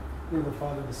In the name of the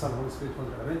Father, the Son, and the Holy Spirit,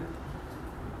 Amen.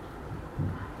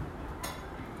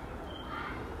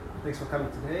 Thanks for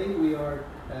coming today. We are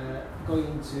going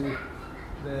into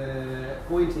the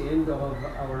pointy end of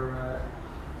our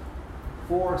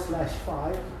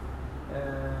 4/5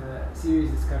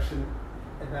 series discussion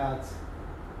about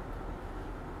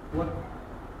what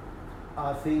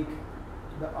I think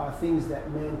that are things that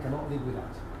man cannot live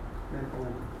without, man or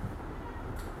woman.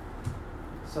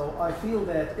 So I feel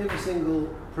that every single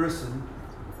person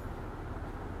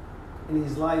in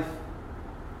his life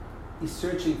is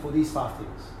searching for these 5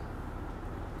 things.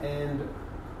 And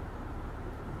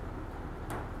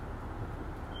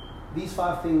these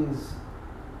 5 things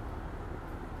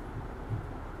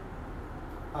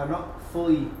are not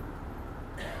fully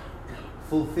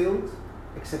fulfilled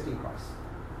except in Christ.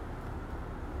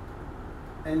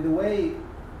 And the way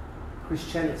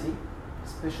Christianity,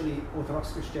 especially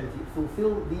Orthodox Christianity,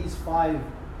 fulfill these 5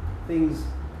 things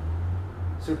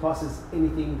surpasses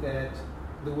anything that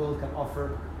the world can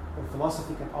offer, or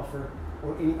philosophy can offer,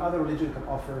 or any other religion can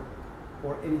offer,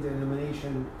 or any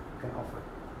denomination can offer.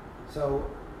 So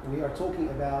we are talking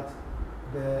about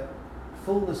the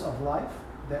fullness of life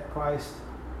that Christ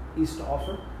is to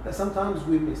offer, that sometimes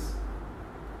we miss,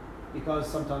 because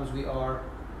sometimes we are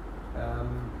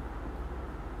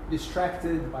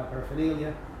distracted by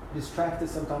paraphernalia, distracted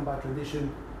sometimes by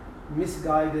tradition,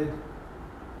 misguided,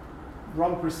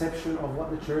 wrong perception of what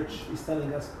the church is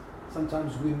telling us.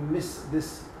 Sometimes we miss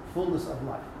this fullness of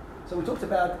life. So we talked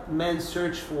about man's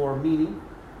search for meaning,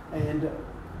 and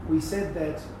we said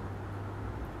that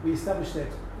we established that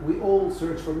we all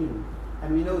search for meaning,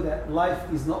 and we know that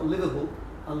life is not livable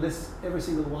unless every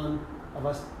single one of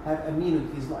us have a meaning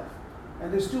in his life.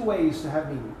 And there's 2 ways to have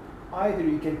meaning. Either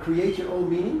you can create your own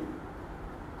meaning,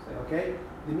 say, okay,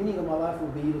 the meaning of my life will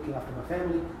be looking after my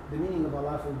family, the meaning of my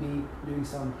life will be doing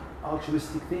some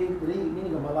altruistic thing, the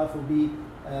meaning of my life will be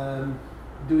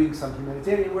doing some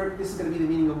humanitarian work. This is going to be the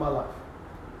meaning of my life.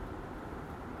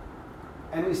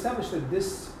 And we established that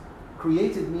this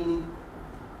created meaning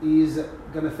is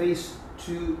going to face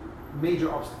 2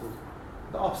 major obstacles.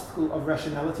 The obstacle of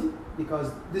rationality,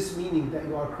 because this meaning that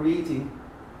you are creating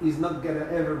is not going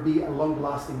to ever be a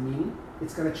long-lasting meaning.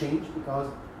 It's going to change because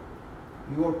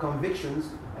your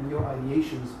convictions and your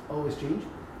ideations always change.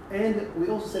 And we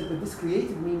also said that this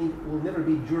created meaning will never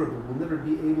be durable, will never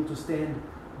be able to stand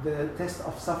the test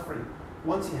of suffering.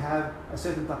 Once you have a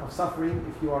certain type of suffering,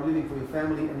 if you are living for your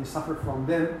family and you suffer from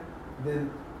them, then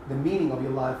the meaning of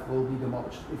your life will be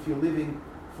demolished. If you're living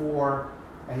for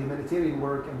a humanitarian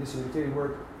work and this humanitarian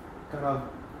work kind of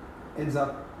ends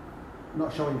up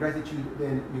not showing gratitude,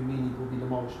 then your meaning will be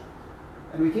demolished.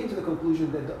 And we came to the conclusion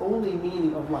that the only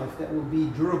meaning of life that will be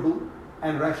durable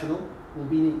and rational will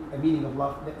be a meaning of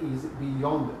life that is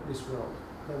beyond this world,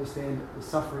 that will stand the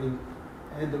suffering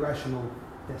and the rational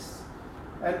tests.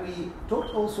 And we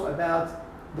talked also about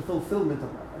the fulfillment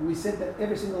of life. And we said that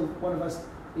every single one of us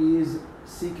is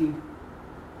seeking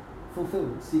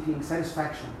fulfillment, seeking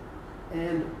satisfaction.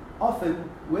 And often,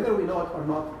 whether we know it or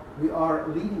not, we are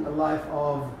leading a life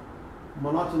of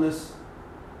monotonous,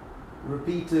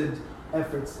 repeated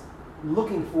efforts,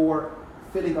 looking for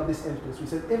filling of this emptiness. We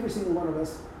said every single one of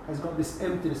us has got this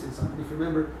emptiness inside. If you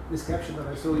remember this caption that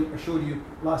I showed you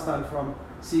last time from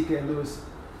C.K. and Lewis,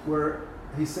 where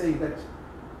he's saying that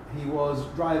he was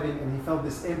driving and he felt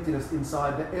this emptiness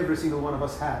inside that every single one of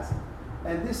us has.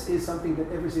 And this is something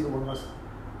that every single one of us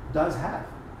does have.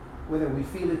 Whether we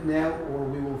feel it now, or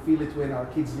we will feel it when our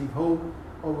kids leave home,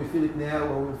 or we feel it now,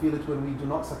 or we'll feel it when we do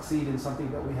not succeed in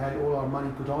something that we had all our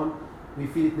money put on. We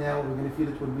feel it now, we're going to feel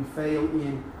it when we fail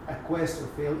in a quest, or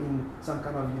fail in some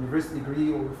kind of university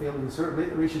degree, or we fail in a certain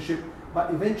relationship.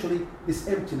 But eventually, this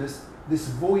emptiness, this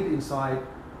void inside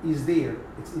is there.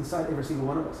 It's inside every single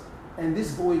one of us. And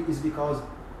this void is because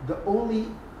the only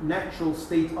natural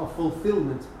state of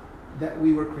fulfillment that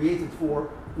we were created for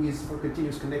is for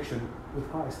continuous connection with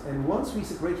Christ. And once we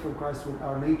separate from Christ, when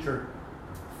our nature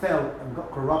fell and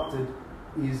got corrupted,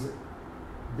 is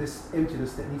this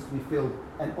emptiness that needs to be filled,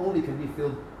 and only can be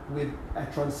filled with a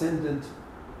transcendent,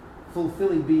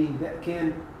 fulfilling being that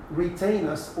can retain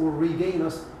us or regain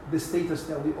us the status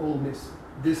that we all miss,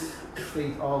 this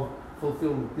state of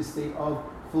fulfillment, this state of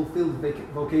fulfilled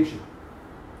vocation.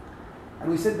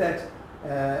 And we said that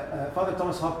Father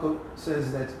Thomas Hopko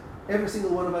says that every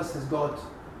single one of us has got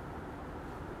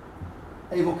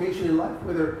a vocation in life,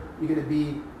 whether you're going to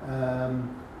be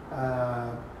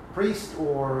a priest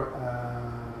or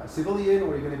a civilian,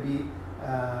 or you're going to be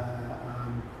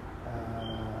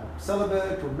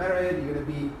celibate or married, you're going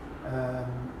to be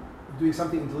doing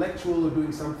something intellectual or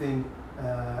doing something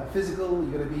physical,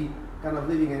 you're going to be kind of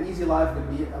living an easy life,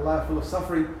 going to be a life full of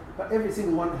suffering, but every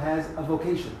single one has a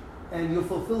vocation. And your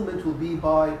fulfillment will be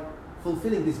by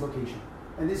fulfilling this vocation.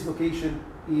 And this vocation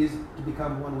is to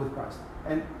become one with Christ.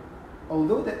 And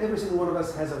although that every single one of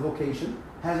us has a vocation,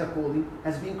 has a calling,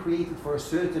 has been created for a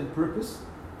certain purpose,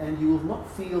 and you will not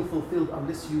feel fulfilled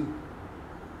unless you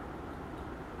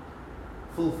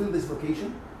fulfill this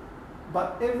vocation,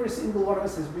 but every single one of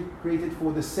us has been created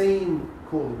for the same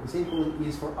calling. The same calling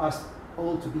is for us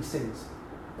all to be saints.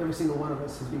 Every single one of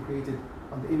us has been created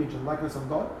on the image and likeness of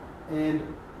God, and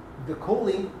the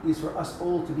calling is for us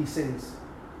all to be saints,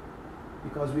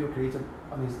 because we were created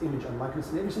on His image and likeness,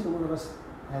 and every single one of us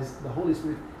has the Holy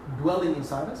Spirit dwelling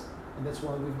inside us, and that's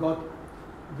why we've got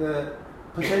the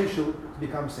potential to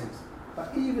become saints.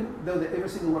 But even though that every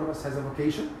single one of us has a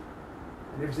vocation,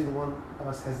 and every single one of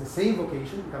us has the same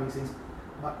vocation, becoming saints,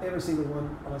 but every single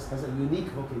one of us has a unique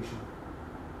vocation,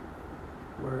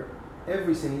 where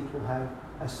every saint will have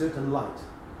a certain light,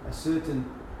 a certain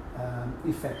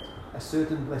effect, a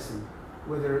certain blessing,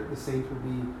 whether the saint will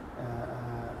be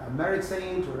a married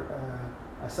saint or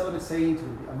a celibate saint, it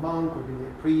will be a monk, or it will be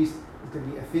a priest, it's going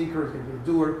to be a thinker, it's going to be a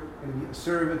doer, it's going to be a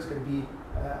servant, it's going to be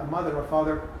a mother or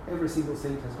father. Every single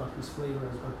saint has got his flavor,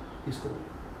 has got his calling.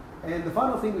 And the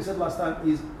final thing we said last time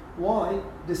is why,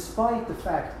 despite the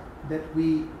fact that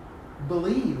we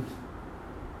believe,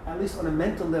 at least on a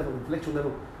mental level, intellectual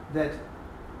level, that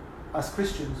as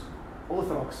Christians,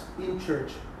 Orthodox, in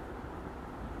church,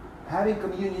 having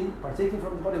communion, partaking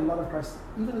from the body and blood of Christ,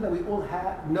 even though we all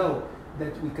know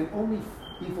that we can only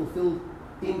be fulfilled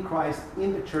in Christ,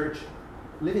 in the church,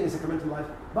 living a sacramental life,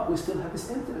 but we still have this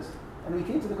emptiness. And we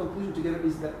came to the conclusion together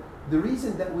is that the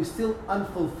reason that we're still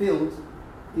unfulfilled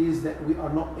is that we are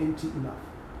not empty enough.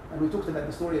 And we talked about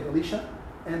the story of Elisha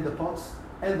and the pots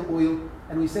and the oil,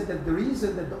 and we said that the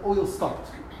reason that the oil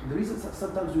stopped, the reason that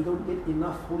sometimes we don't get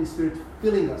enough Holy Spirit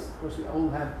filling us, of course we all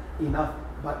have enough,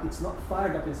 but it's not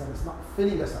fired up inside, it's not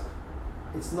filling us up,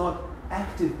 it's not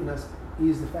active in us,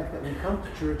 is the fact that we come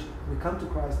to church, we come to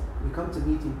Christ, we come to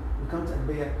meeting, we come to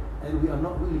Agbeya, and we are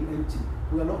not really empty,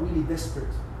 we are not really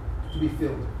desperate to be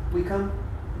filled. We come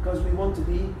because we want to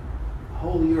be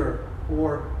holier,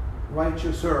 or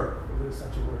righteouser, if there is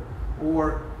such a word,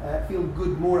 or feel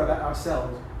good more about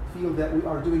ourselves, feel that we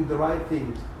are doing the right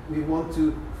things. We want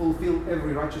to fulfill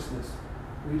every righteousness.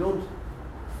 We don't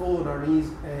fall on our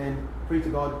knees and pray to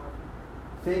God,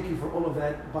 thank you for all of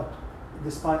that, but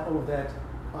despite all of that,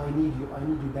 I need you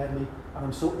badly, and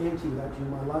I'm so empty without you.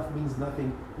 My life means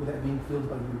nothing without being filled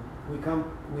by you. We come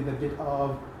with a bit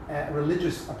of a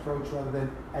religious approach rather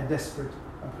than a desperate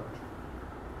approach.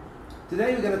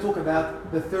 Today we're going to talk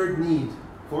about the third need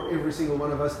for every single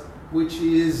one of us, which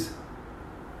is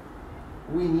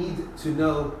we need to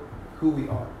know who we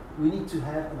are. We need to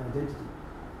have an identity.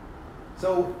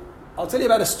 So I'll tell you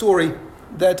about a story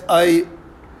that I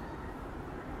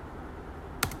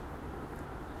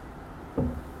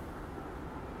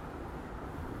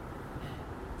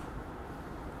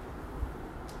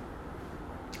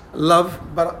love,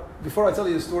 but before I tell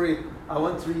you the story, I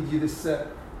want to read you this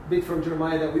bit from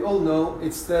Jeremiah that we all know.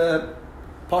 It's the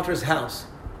potter's house.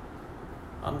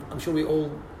 I'm sure we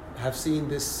all have seen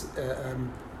this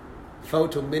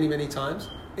photo many times.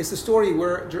 It's the story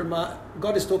where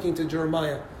God is talking to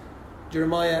Jeremiah.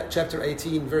 Jeremiah chapter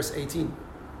 18, verse 18.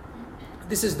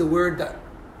 This is the word that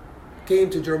came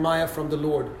to Jeremiah from the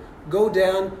Lord. Go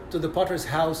down to the potter's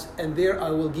house, and there I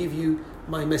will give you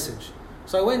my message.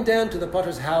 So I went down to the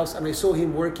potter's house, and I saw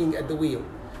him working at the wheel.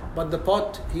 But the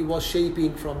pot he was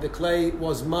shaping from the clay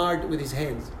was marred with his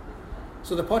hands.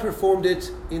 So the potter formed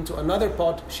it into another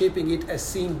pot, shaping it as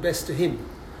seemed best to him.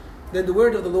 Then the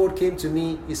word of the Lord came to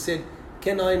me. He said,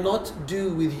 can I not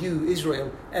do with you,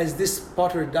 Israel, as this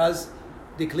potter does,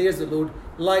 declares the Lord?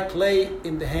 Like clay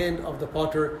in the hand of the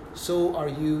potter, so are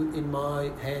you in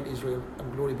my hand, Israel.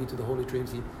 And glory be to the Holy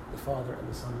Trinity, the Father and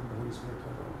the Son and the Holy Spirit.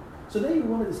 So today we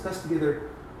want to discuss together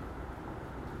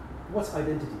what's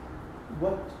identity.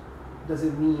 What does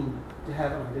it mean to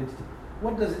have an identity?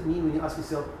 What does it mean when you ask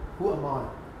yourself, who am I?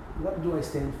 What do I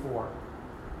stand for?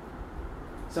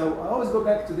 So I always go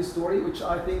back to this story, which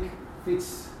I think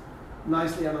fits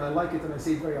nicely, and I like it, and I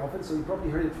say it very often. So you probably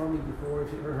heard it from me before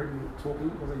if you ever heard me talking,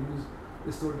 because I use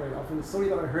this story very often. The story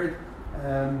that I heard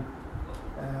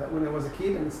when I was a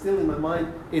kid, and it's still in my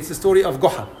mind. It's the story of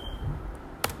Goha.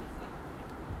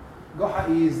 Goha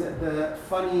is the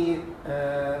funny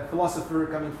philosopher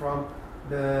coming from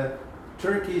the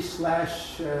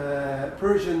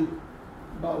Turkish/Persian,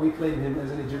 but we claim him as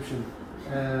an Egyptian,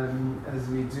 as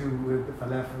we do with the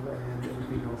falafel and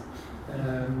everything else.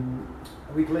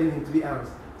 We claim him to be ours.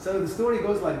 So the story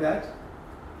goes like that.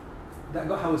 that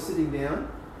Goha was sitting down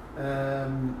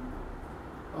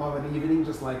of an evening,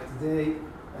 just like today,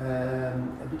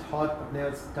 a bit hot, but now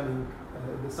it's coming,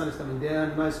 the sun is coming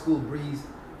down, nice cool breeze,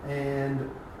 and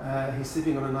he's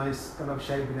sitting on a nice kind of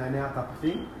shade banana type of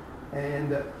thing,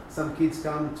 and some kids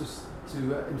come to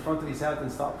in front of his house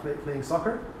and start playing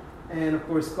soccer, and of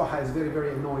course Goha is very,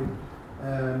 very annoyed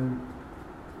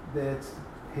that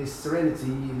his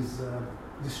serenity is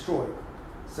destroyed.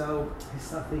 So he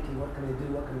starts thinking, what can I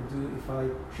do if I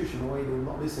shush him away, they will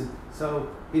not listen. So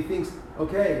he thinks,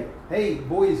 okay, hey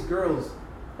boys, girls,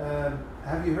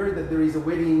 have you heard that there is a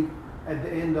wedding at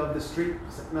the end of the street?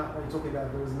 He said, no, what are you talking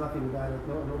about? There was nothing about it.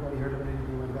 No, nobody heard of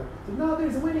anything like that. He said, no,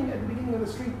 there's a wedding at the beginning of the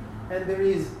street, and there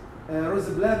is Rose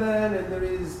Blaban, and there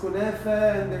is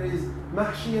Kunafa, and there is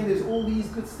Mahshi, and there's all these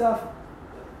good stuff.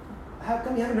 How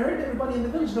come you haven't heard? Everybody in the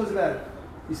village knows about it.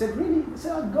 He said, really? He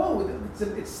said, I'll go.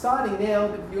 It's starting now.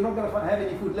 You're not going to have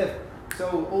any food left.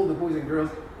 So all the boys and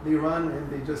girls, they run and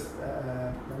they just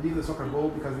leave the soccer ball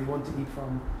because they want to eat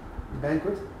from the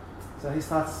banquet. So he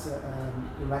starts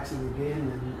relaxing again,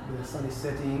 and the sun is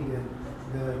setting, and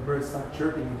the birds start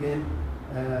chirping again,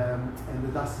 and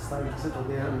the dust is starting to settle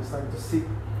down and starting to sip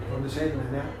from the shade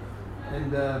now.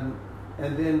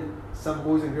 And then some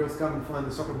boys and girls come and find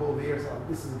the soccer ball there. So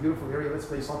this is a beautiful area. Let's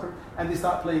play soccer. And they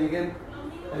start playing again.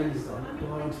 And he's like,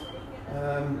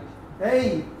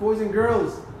 hey, boys and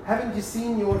girls, haven't you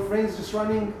seen your friends just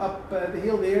running up the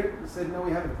hill there? He said, no,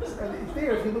 we haven't. And it's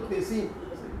there. If you look, they see.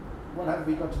 What have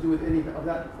we got to do with any of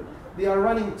that? They are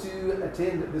running to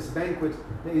attend this banquet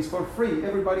that is for free.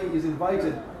 Everybody is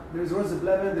invited. There is Rose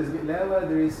Blaban, there's Mitlawa,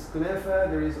 there is Kunafa,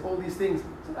 there is all these things.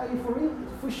 I said, are you for real?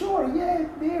 For sure, yeah,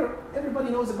 there.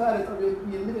 Everybody knows about it.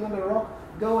 You're living under a rock.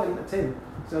 Go and attend.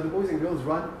 So the boys and girls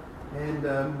run, and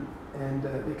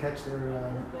they catch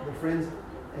their friends,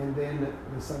 and then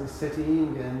the sun is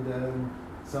setting, and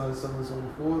so on and so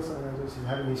forth. So he's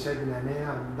having his shade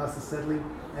banana, and dust is settling,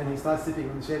 and he starts sipping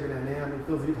on the shade banana, and he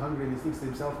feels a bit hungry, and he thinks to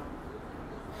himself,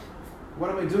 what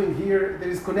am I doing here? There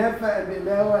is kunafa and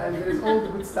milawa, and there is all the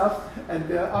good stuff, and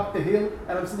up the hill,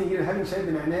 and I'm sitting here having shade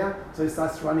banana. So he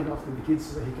starts running after the kids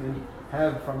so that he can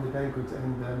have from the banquet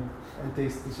and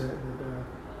taste the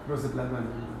Rose Blaban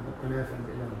and the kunafa and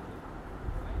milawa.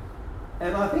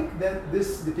 And I think that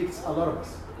this depicts a lot of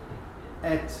us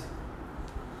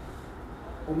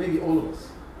or maybe all of us,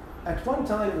 at one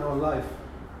time in our life,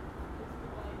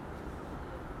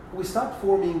 we start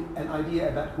forming an idea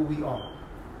about who we are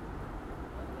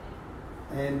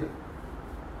and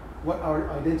what our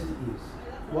identity is,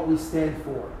 what we stand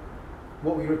for,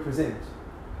 what we represent.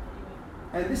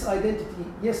 And this identity,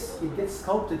 yes, it gets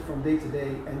sculpted from day to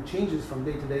day and changes from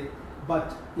day to day,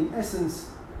 but in essence,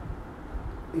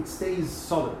 it stays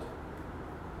solid.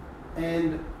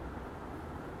 And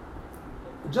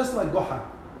just like Goha,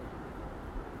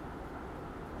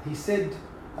 he said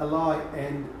a lie,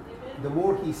 and the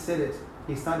more he said it,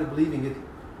 he started believing it.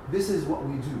 This is what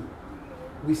we do.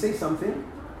 We say something,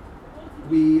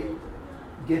 we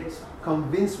get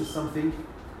convinced with something,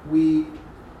 we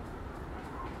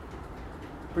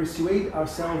persuade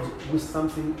ourselves with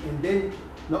something, and then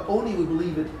not only we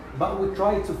believe it, but we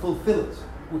try to fulfill it.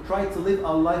 We try to live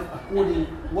our life according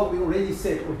to what we already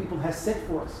said, or people have said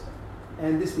for us.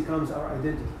 And this becomes our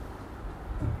identity.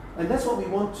 And that's what we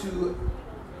want to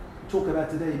talk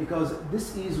about today, because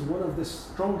this is one of the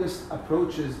strongest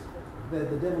approaches that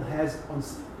the devil has on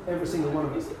every single one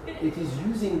of us. It is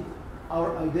using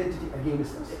our identity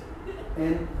against us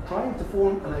and trying to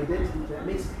form an identity that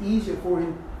makes it easier for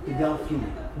him to delve through,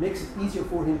 makes it easier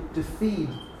for him to feed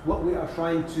what we are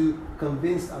trying to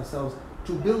convince ourselves,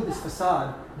 to build this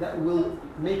facade that will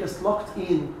make us locked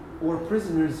in or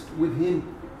prisoners with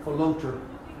him for long term.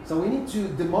 So we need to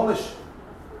demolish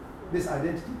this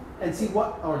identity and see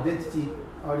what our identity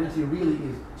really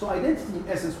is. So identity in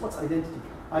essence, what's identity?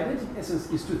 Identity in essence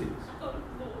is two things.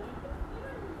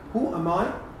 Who am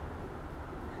I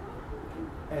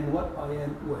and what I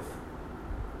am with?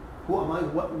 Who am I?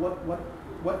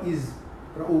 What is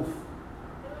Raouf?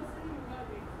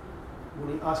 When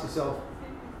you ask yourself,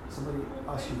 somebody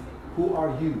asks you, who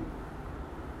are you?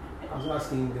 I was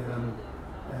asking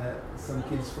some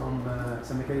kids from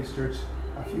St. Michael's Church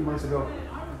a few months ago,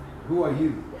 who are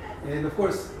you? And of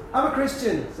course, I'm a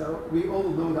Christian. So we all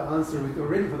know the answer, we're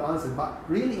ready for the answer. But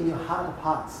really in your heart of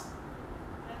hearts,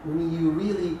 when you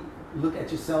really look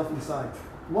at yourself inside,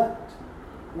 what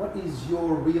is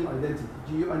your real identity?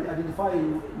 Do you identify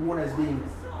more as being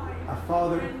a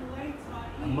father,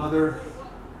 a mother,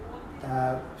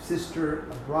 a sister,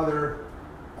 a brother,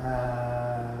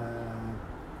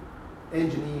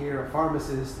 engineer, a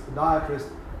pharmacist, a podiatrist,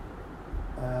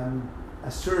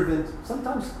 a servant.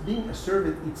 Sometimes being a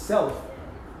servant itself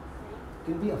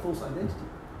can be a false identity,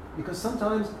 because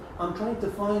sometimes I'm trying to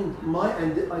find my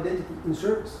identity in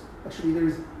service. Actually, there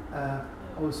is, I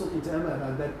was talking to Emma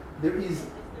about that, there is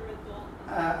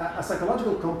a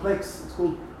psychological complex, it's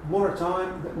called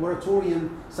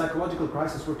moratorium psychological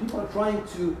crisis, where people are trying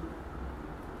to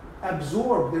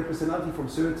absorb their personality from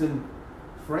certain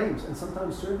frames, and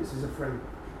sometimes service is a frame.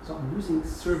 So I'm using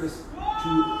service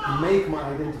to make my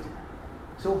identity.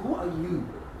 So who are you?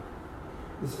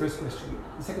 This is the first question.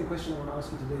 The second question I want to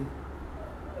ask you today,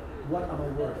 what am I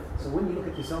worth? So when you look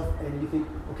at yourself and you think,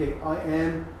 okay, I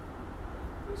am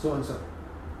so and so.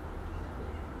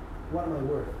 What am I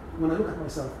worth? When I look at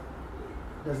myself,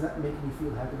 does that make me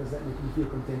feel happy? Does that make me feel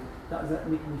content? Does that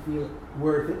make me feel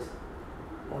worth it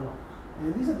or not?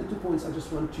 And these are the 2 points I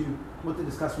just want to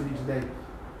discuss with you today.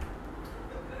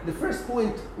 The first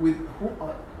point with who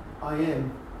I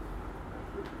am,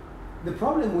 the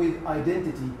problem with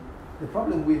identity, the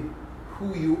problem with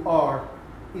who you are,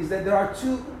 is that there are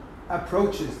 2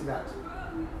 approaches to that.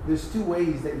 There's 2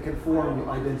 ways that you can form your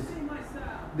identity.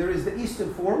 There is the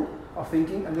Eastern form of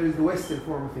thinking, and there is the Western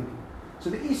form of thinking. So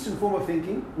the Eastern form of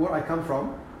thinking, where I come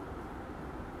from,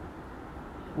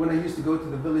 when I used to go to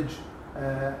the village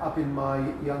up in my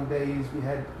young days, we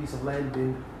had a piece of land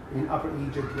in Upper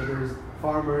Egypt where there is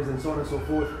farmers and so on and so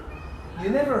forth. You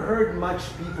never heard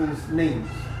much people's names.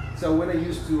 So when I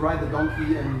used to ride the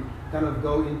donkey and kind of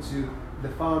go into the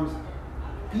farms,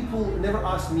 people never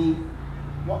asked me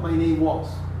what my name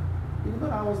was. Even though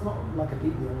I was not like a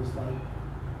baby, I was like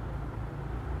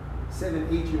 7,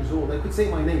 8 years old. I could say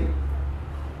my name.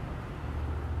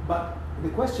 But the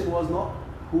question was not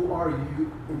who are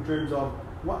you in terms of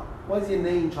what's your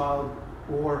name, child,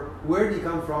 or where do you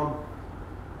come from.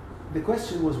 The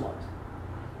question was what?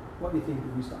 What do you think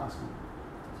they used to ask me?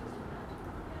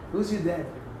 Who's your dad?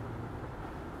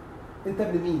 انت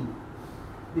ابن مين?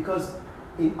 Because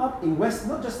in West,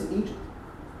 not just in Egypt,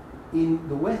 in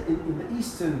the West, in the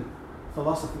Eastern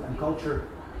philosophy and culture,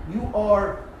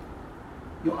 your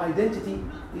identity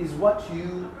is what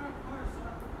your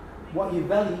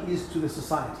value is to the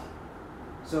society.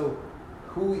 So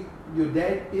who your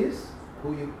dad is,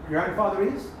 who your grandfather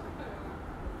is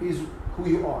who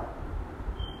you are.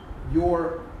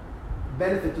 Your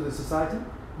benefit to the society,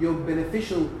 your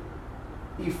beneficial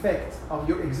effect of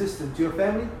your existence to your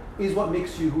family is what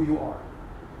makes you who you are.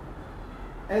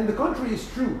 And the contrary is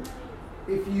true.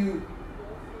 If you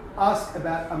ask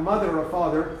about a mother or a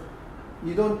father,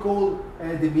 you don't call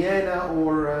Demiana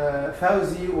or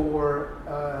Fauzi or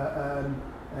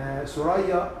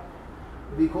Suraya.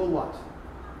 We call what?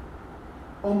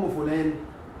 Fulan,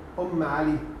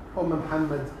 Ali,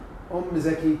 Muhammad,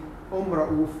 Zaki,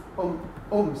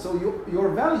 Raouf, So your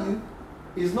value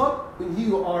is not in who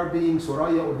you are being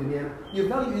Suraya or Demiana. Your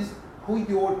value is who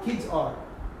your kids are.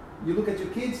 You look at your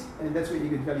kids and that's where you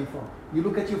get value from. You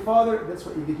look at your father, that's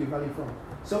where you get your value from.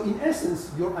 So in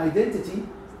essence, your identity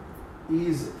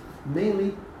is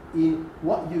mainly in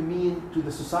what you mean to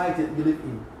the society that you live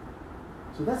in.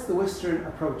 So that's the Western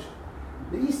approach.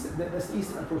 That's the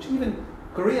Eastern approach. Even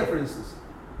Korea, for instance.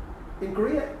 In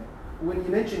Korea, when you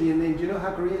mention your name, do you know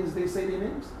how Koreans, they say their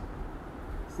names?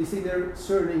 They say their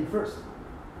surname first.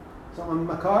 So on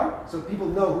Maccar, so people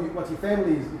know what your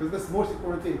family is, because that's the most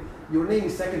important thing. Your name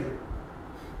is secondary.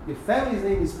 Your family's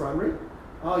name is primary.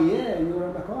 Oh yeah, you're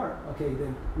a Maccar. Okay,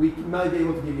 then we might be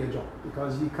able to give you a job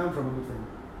because you come from a good family.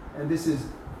 And this is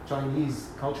Chinese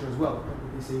culture as well.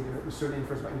 They say the surname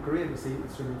first, but in Korea they say the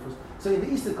surname first. So in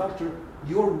the Eastern culture,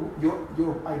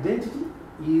 your identity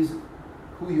is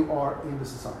who you are in the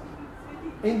society.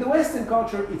 In the Western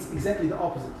culture, it's exactly the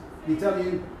opposite. They tell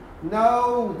you,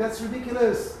 no, that's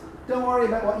ridiculous. Don't worry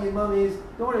about what your mom is.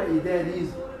 Don't worry about your dad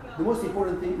is. The most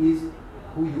important thing is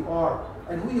who you are.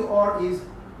 And who you are is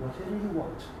whatever you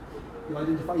want. You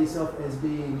identify yourself as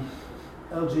being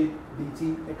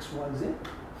LGBT, XYZ.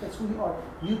 That's who you are.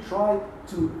 You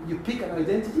pick an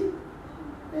identity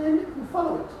and you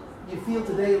follow it. You feel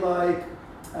today like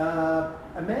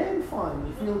a man, fine.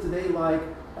 You feel today like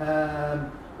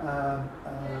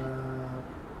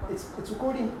it's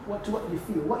according to what you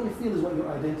feel. What you feel is what your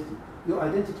identity. Your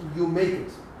identity, you make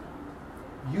it.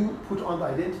 You put on the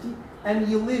identity and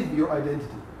you live your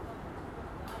identity.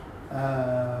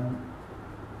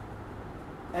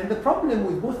 And the problem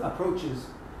with both approaches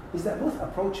is that both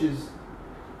approaches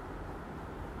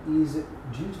is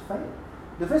due to fail.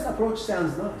 The first approach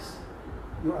sounds nice.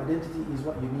 Your identity is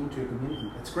what you mean to your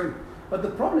community. That's great. But the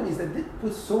problem is that it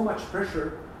puts so much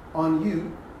pressure on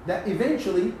you that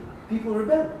eventually people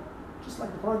rebel. Just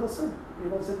like the prodigal son.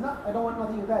 Everyone said, no, I don't want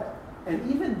nothing of that.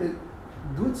 And even the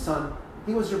good son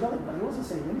He was rebelling, but he wasn't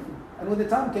saying anything. And when the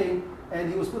time came and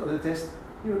he was put on the test,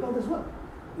 he rebelled as well,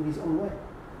 in his own way.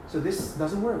 So this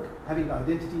doesn't work, having the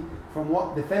identity from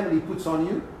what the family puts on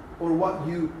you or what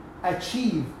you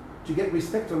achieve to get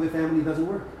respect from the family doesn't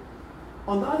work.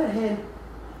 On the other hand,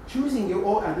 choosing your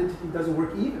own identity doesn't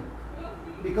work either,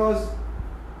 because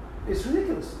it's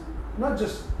ridiculous. Not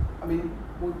just, I mean,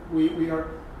 we are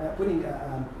putting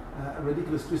a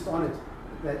ridiculous twist on it,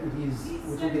 that it is,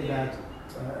 we're talking about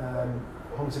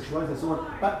homosexuality and so on.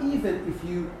 But even if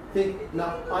you think,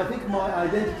 now, I think my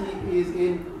identity is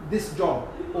in this job,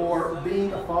 or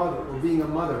being a father, or being a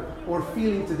mother, or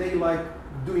feeling today like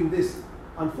doing this,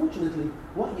 unfortunately,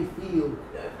 what you feel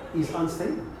is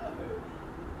unstable.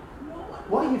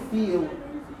 What you feel,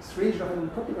 strange enough, and we're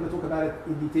probably going to talk about it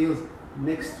in details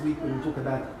next week when we talk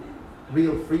about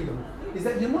real freedom, is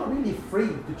that you're not really free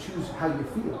to choose how you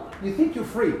feel. You think you're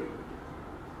free.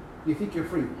 You think you're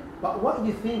free. But what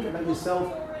you think about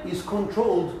yourself is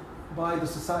controlled by the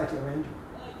society around you.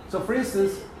 So for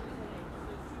instance,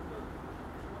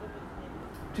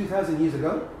 2,000 years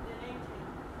ago,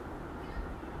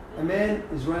 a man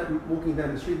is walking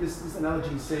down the street. This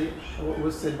analogy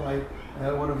was said by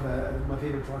one of my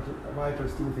favorite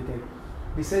writers, Timothy K.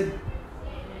 He said,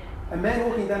 a man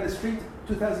walking down the street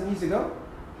 2,000 years ago,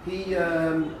 he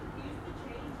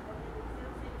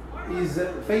is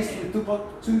faced with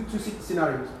two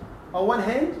scenarios. On one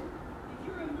hand,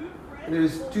 there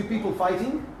is two people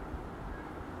fighting,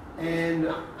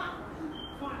 and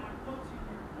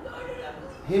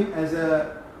him as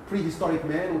a prehistoric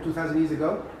man, or 2,000 years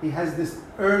ago, he has this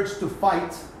urge to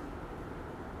fight,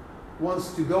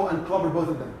 wants to go and clobber both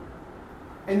of them.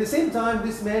 At the same time,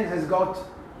 this man has got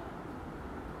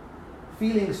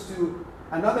feelings to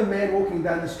another man walking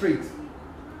down the street.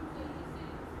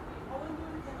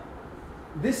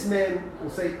 This man will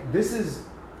say, this is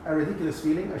a ridiculous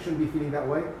feeling, I shouldn't be feeling that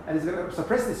way, and he's going to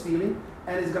suppress this feeling,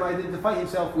 and he's going to identify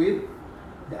himself with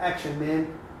the action man,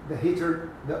 the hitter,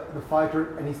 the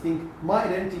fighter, and he thinks, my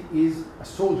identity is a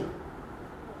soldier.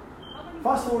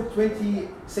 Fast forward 20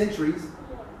 centuries,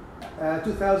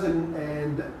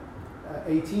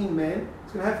 2018 man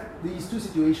is going to have these two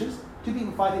situations, two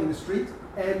people fighting in the street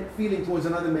and feeling towards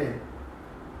another man.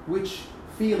 Which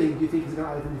feeling do you think he's going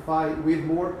to identify with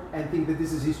more and think that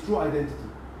this is his true identity?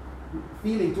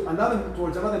 Feeling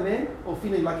towards another man, or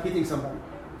feeling like hitting somebody?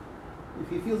 If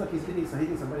he feels like he's hitting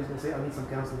somebody, he's going to say, I need some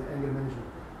counseling, anger management.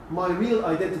 My real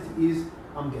identity is,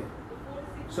 I'm gay.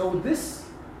 So this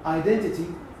identity,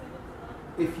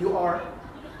 if you are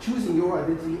choosing your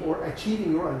identity or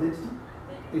achieving your identity,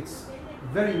 it's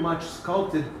very much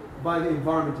sculpted by the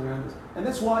environment around us. And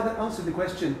that's why that answers the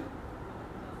question,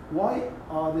 why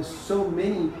are there so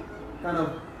many kind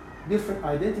of different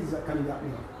identities that are coming up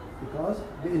now? Because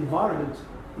the environment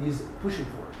is pushing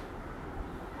for it.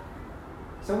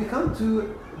 So we come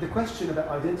to the question about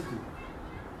identity.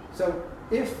 So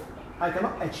if I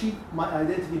cannot achieve my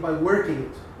identity by working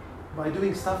it, by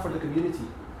doing stuff for the community,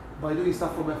 by doing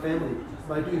stuff for my family,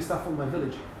 by doing stuff for my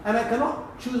village, and I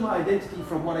cannot choose my identity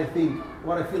from what I think,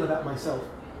 what I feel about myself,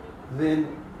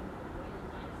 then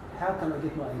how can I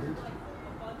get my identity?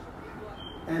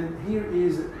 And here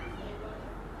is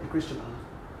a Christian answer.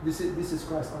 This is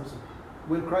Christ's answer.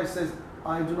 When Christ says,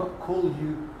 I do not call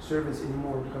you servants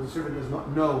anymore, because the servant does not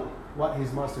know what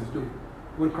his master is doing.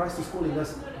 When Christ is calling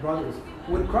us brothers,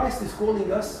 when Christ is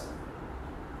calling us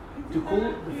to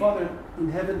call the Father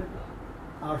in heaven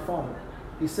our Father,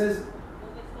 he says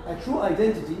a true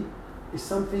identity is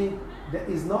something that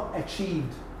is not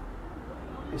achieved,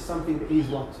 is something that is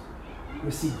what?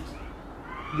 Received.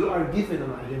 You are given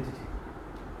an identity.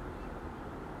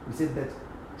 We said that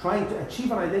trying to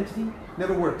achieve an identity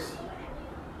never works.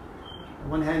 On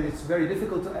one hand, it's very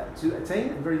difficult to attain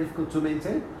and very difficult to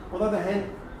maintain. On the other hand,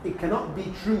 it cannot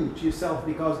be true to yourself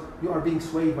because you are being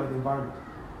swayed by the environment.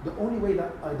 The only way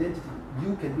that identity,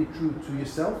 you can be true to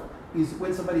yourself, is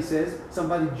when somebody says,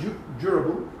 somebody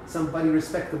durable, somebody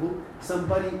respectable,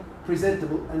 somebody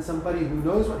presentable, and somebody who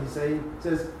knows what he's saying,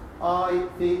 says, I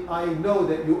know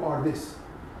that you are this.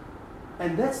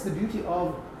 And that's the beauty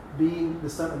of being the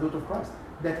son and daughter of Christ.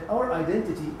 That our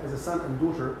identity as a son and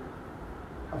daughter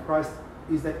of Christ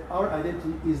is that our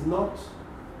identity is not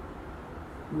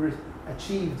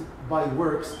achieved by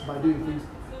works, by doing things,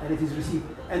 and it is received.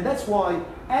 And that's why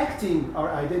acting our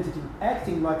identity,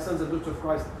 acting like sons and daughters of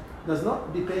Christ, does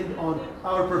not depend on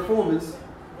our performance,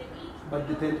 but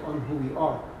depend on who we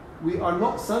are. We are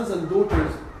not sons and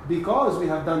daughters because we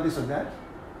have done this or that.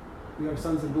 We are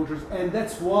sons and daughters, and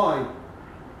that's why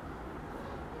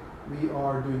we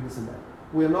are doing this and that.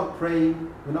 we're not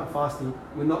praying, we're not fasting,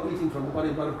 we're not eating from the body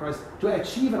and blood of Christ to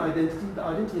achieve an identity. The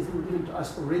identity has been given to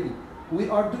us already. We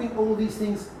are doing all these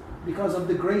things because of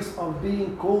the grace of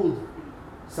being called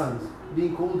sons,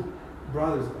 being called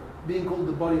brothers, being called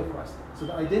the body of Christ. So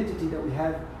the identity that we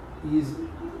have is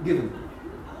given.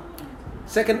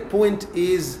 Second point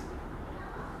is,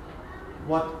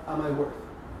 what am I worth?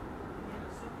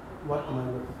 What am I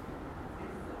worth?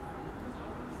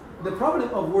 The problem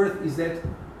of worth is that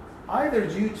either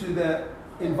due to the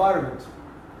environment,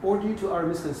 or due to our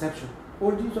misconception,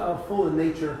 or due to our fallen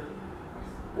nature,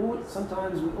 or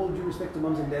sometimes, with all due respect to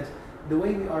moms and dads, the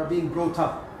way we are being brought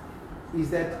up is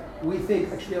that we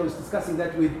think, actually I was discussing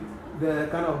that with the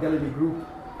Cana of Galilee group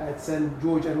at St.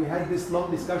 George, and we had this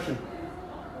long discussion,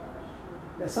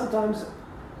 that sometimes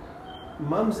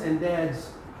moms and dads,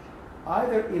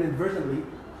 either inadvertently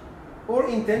or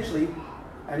intentionally,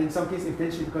 and in some cases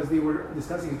intentionally because they were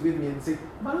discussing it with me and saying,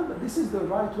 Mom, but this is the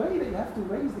right way that you have to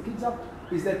raise the kids up,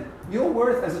 is that your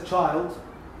worth as a child,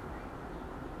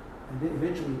 and then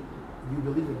eventually you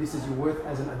believe that this is your worth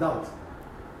as an adult,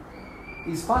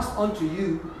 is passed on to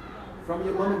you from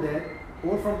your mom and dad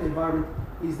or from the environment,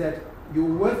 is that you're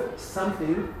worth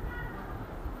something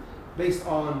based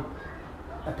on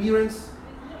appearance,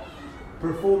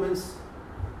 performance,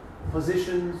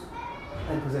 positions,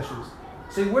 and possessions.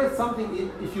 So you're worth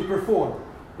something if you perform.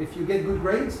 If you get good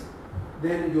grades,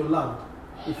 then you're loved.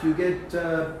 If you get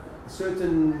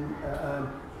certain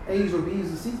A's or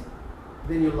B's or C's,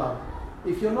 then you're loved.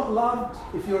 If you're not loved,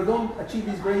 if you don't achieve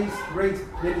these grades,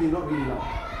 then you're not really loved.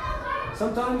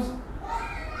 Sometimes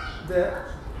the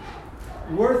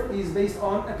worth is based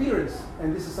on appearance,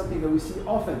 and this is something that we see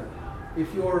often.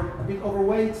 If you're a bit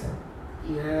overweight,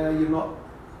 you're not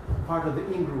part of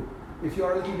the in group. If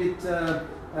you're a little bit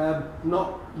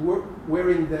not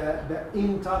wearing the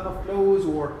in type of clothes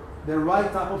or the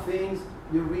right type of things,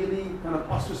 you're really kind of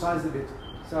ostracized a bit.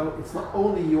 So it's not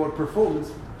only your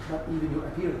performance, but even your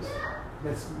appearance.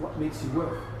 That's what makes you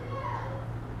worth.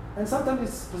 And sometimes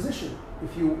it's position.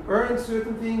 If you earn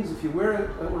certain things, if you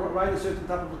ride a certain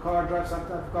type of a car, drive some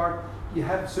type of car, you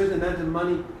have a certain amount of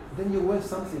money, then you're worth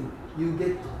something. You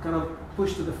get kind of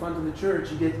pushed to the front of the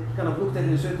church, you get kind of looked at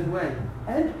in a certain way.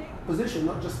 And position,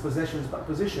 not just possessions, but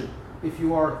position. If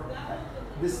you are at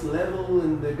this level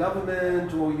in the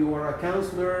government, or you are a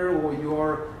councillor, or you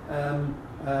are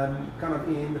kind of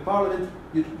in the parliament,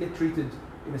 you get treated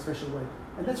in a special way.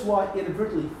 And that's why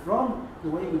inadvertently, from the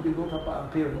way we've been brought up by our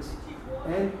parents,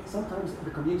 and sometimes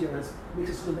the community around us,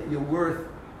 makes us feel that your worth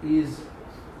is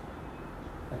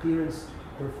appearance,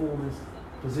 performance,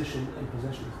 position, and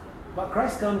possessions. But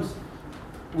Christ comes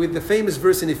with the famous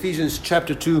verse in Ephesians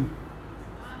chapter 2,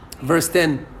 verse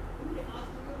 10.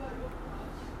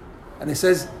 And it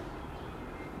says,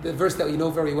 the verse that we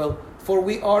know very well, "For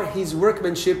we are his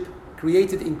workmanship,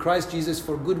 created in Christ Jesus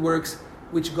for good works,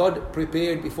 which God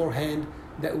prepared beforehand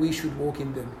that we should walk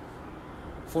in them."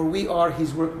 For we are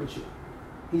his workmanship.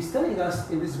 He's telling us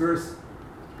in this verse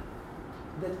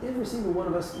that every single one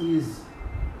of us is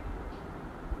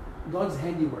God's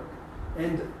handiwork.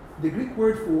 And the Greek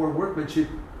word for workmanship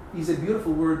is a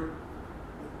beautiful word.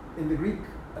 In the Greek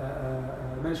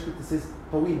manuscript it says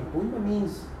poema. Poema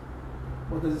means,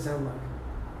 what does it sound like?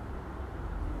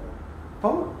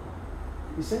 Poem.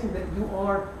 He's saying that you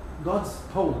are God's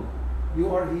poem.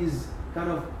 You are his kind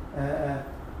of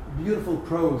beautiful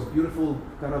prose, beautiful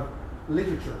kind of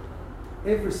literature.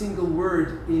 Every single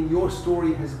word in your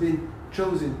story has been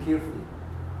chosen carefully.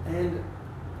 And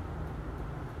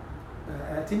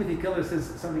Timothy Keller says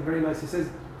something very nice. He says,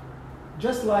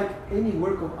 just like any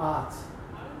work of art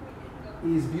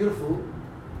is beautiful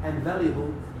and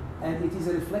valuable, and it is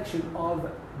a reflection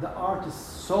of the artist's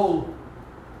soul,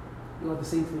 you are the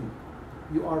same thing.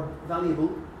 You are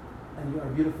valuable and you are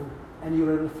beautiful, and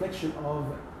you're a reflection of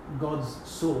God's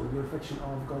soul, you're a reflection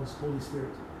of God's Holy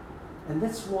Spirit. And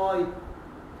that's why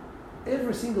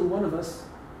every single one of us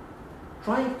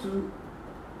trying to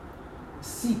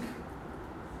seek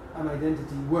an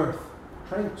identity, worth,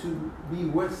 trying to be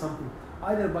worth something,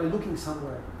 either by looking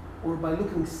somewhere, or by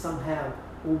looking somehow,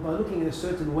 or by looking in a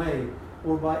certain way,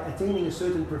 or by attaining a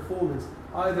certain performance,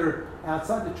 either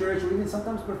outside the church or even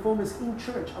sometimes performance in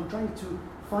church. I'm trying to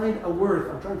find a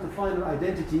worth, I'm trying to find an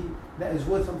identity that is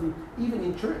worth something, even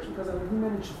in church, because I didn't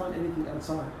manage to find anything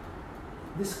outside.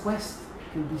 This quest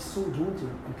can be so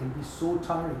daunting and can be so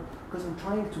tiring, because I'm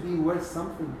trying to be worth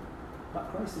something. But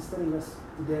Christ is telling us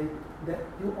today that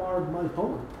you are my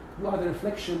poem. You are the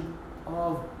reflection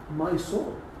of my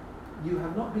soul. You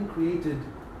have not been created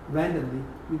randomly.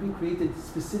 You've been created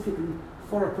specifically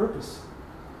for a purpose.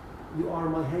 You are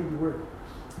my handiwork.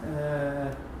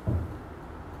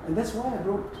 And that's why I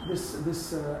brought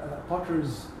this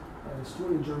potter's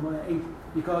story in Jeremiah 8,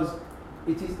 because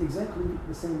it is exactly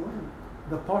the same way.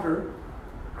 The potter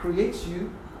creates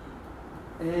you,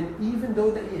 and even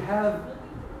though that you have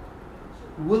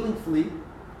willingly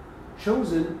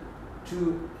chosen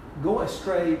to go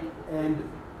astray and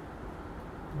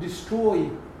destroy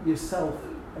yourself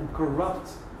and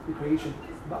corrupt the creation,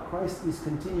 but Christ is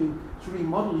continuing to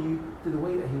remodel you to the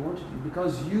way that He wanted you,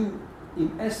 because you,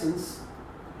 in essence,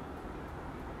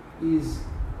 is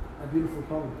a beautiful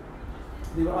poem.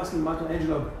 They were asking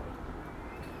Michelangelo,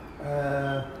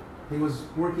 he was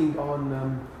working on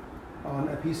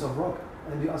a piece of rock,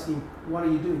 and they asked him, what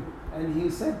are you doing? And he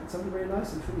said something very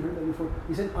nice. I'm sure you heard that before.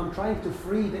 He said, I'm trying to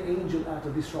free the angel out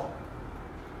of this rock.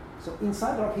 So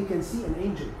inside the rock he can see an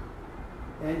angel,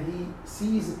 and he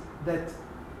sees that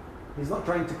he's not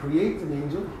trying to create an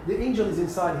angel. The angel is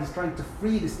inside. He's trying to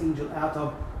free this angel out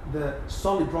of the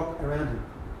solid rock around him.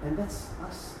 And that's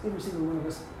us. Every single one of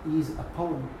us is a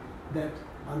poem that,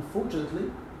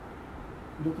 unfortunately,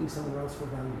 looking somewhere else for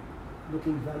value,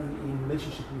 looking value in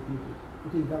relationship with people,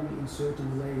 looking value in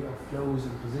certain way of clothes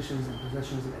and positions and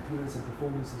possessions and appearance and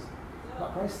performances.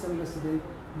 But Christ is telling us today,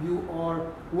 you are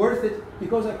worth it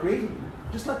because I created you.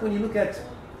 Just like when you look at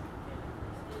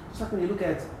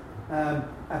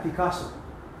a Picasso.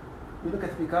 You look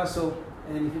at Picasso,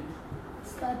 and if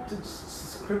it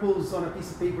scribbles on a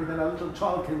piece of paper that a little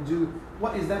child can do,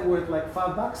 what is that worth? Like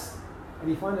 $5? And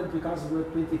you find that Picasso is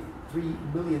worth $23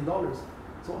 million.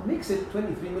 So what makes it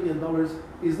 $23 million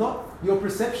is not your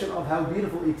perception of how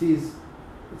beautiful it is.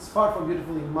 It's far from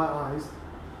beautiful in my eyes.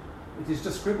 It is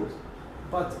just scribbles.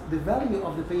 But the value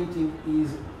of the painting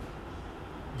is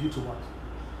due to what?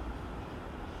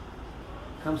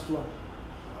 Comes to what?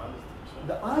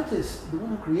 The artist, the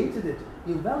one who created it.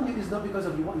 Your value is not because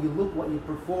of what you look, what you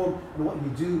perform, and what you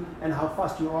do, and how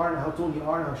fast you are, and how tall you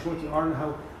are, and how short you are, and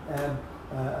how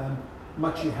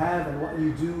much you have, and what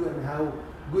you do, and how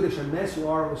good a shamas you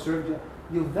are or served you.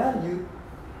 Your value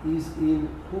is in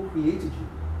who created you,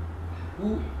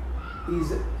 who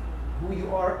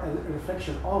you are, a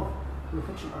reflection of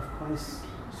Christ's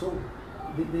soul.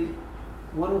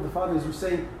 One of the fathers was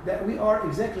saying that we are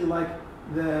exactly like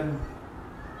the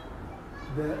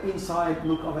inside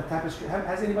look of a tapestry.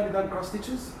 Has anybody done cross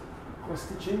stitches? Cross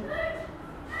stitching?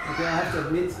 Okay, I have to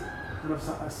admit, kind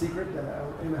of a secret that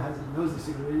Emma knows the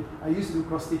secret already. I used to do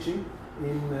cross stitching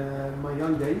in my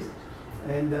young days,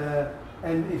 and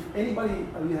if anybody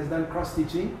of you has done cross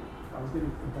stitching, I was getting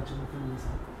in touch with my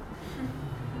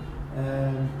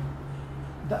family.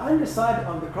 The underside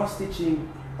of the cross stitching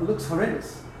looks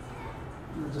horrendous.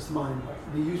 Not just mine, but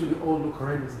they usually all look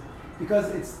horrendous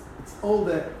because it's all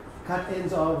the cut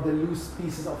ends of the loose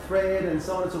pieces of thread and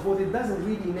so on and so forth. It doesn't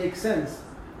really make sense.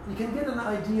 You can get an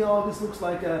idea, oh, this looks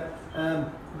like the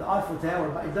Eiffel Tower,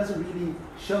 but it doesn't really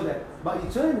show that. But you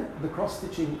turn the cross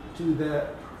stitching to the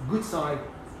good side,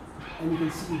 and you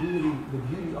can see really the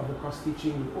beauty of the cross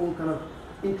stitching with all kind of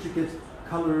intricate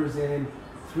colors and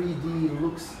 3D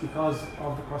looks because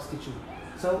of the cross stitching.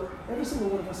 So every single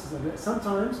one of us is like that.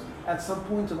 Sometimes, at some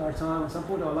point of our time, at some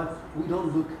point of our life, we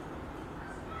don't look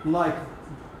like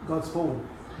God's poem,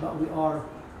 but we are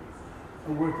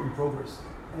a work in progress.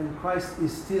 And Christ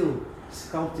is still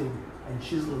sculpting and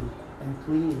chiseling and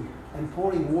cleaning and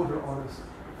pouring water on us,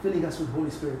 filling us with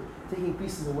Holy Spirit, taking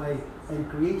pieces away and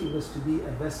creating us to be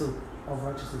a vessel of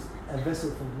righteousness, a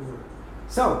vessel for glory.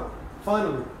 So,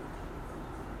 finally,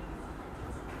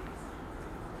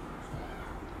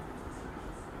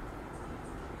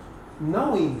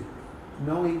 knowing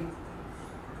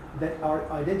that our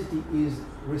identity is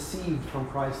received from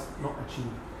Christ, not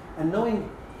achieved, and knowing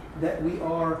that we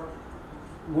are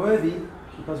worthy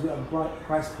because we are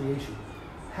Christ's creation.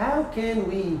 How can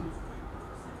we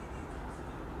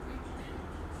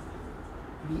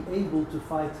be able to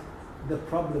fight the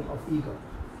problem of ego?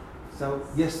 So,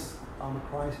 yes, I'm a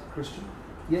Christian.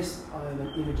 Yes, I am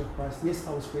an image of Christ. Yes,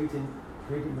 I was creating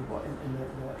the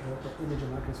image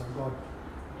and likeness of God.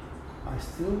 I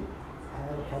still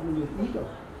have a problem with ego.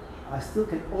 I still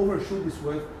can overshoot this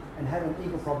worth and have an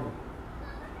ego problem.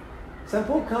 St.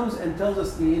 Paul comes and tells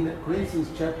us in 1 Corinthians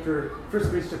chapter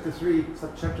 3,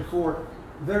 chapter 4,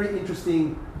 very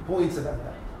interesting points about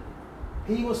that.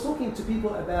 He was talking to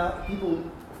people,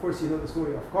 of course you know the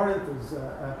story of Corinth. It was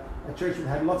a church that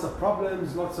had lots of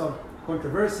problems, lots of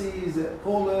controversies,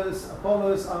 Apollos,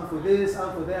 I'm for this,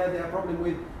 I'm for that. They had a problem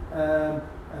with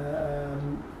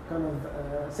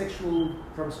sexual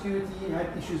promiscuity,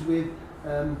 had issues with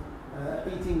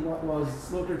eating what was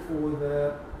slaughtered for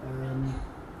the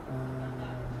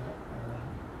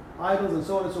idols and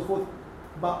so on and so forth.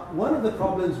 But one of the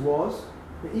problems was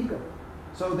the ego.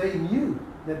 So they knew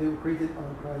that they were created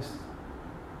on Christ,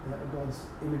 God's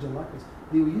image and likeness.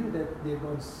 They knew that they're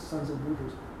God's sons and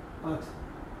daughters, but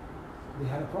they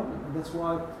had a problem, and that's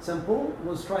why St. Paul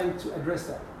was trying to address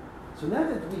that. So now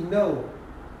that we know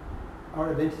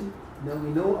our identity, now we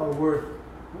know our worth,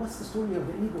 what's the story of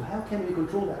the ego? How can we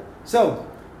control that? So,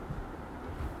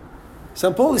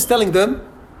 St. Paul is telling them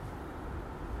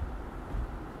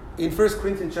in 1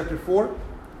 Corinthians chapter 4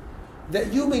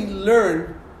 that you may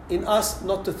learn in us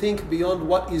not to think beyond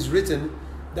what is written,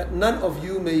 that none of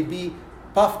you may be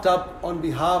puffed up on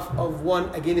behalf of one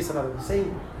against another. He's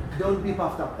saying, don't be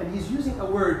puffed up. And he's using a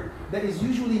word that is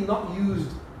usually not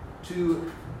used to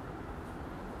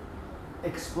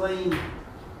explain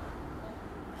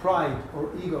pride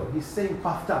or ego. He's saying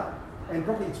puffed up. And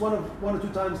probably it's one or two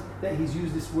times that he's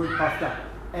used this word puffed up.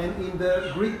 And in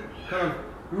the Greek kind of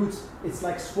roots, it's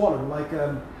like swollen, like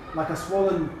a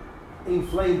swollen,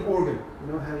 inflamed organ.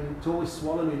 You know how your toe is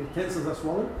swollen, when your tensils are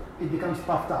swollen, it becomes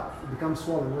puffed up. It becomes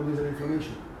swollen when there's an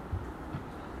inflammation.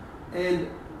 And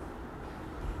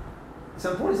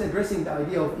St. Paul is addressing the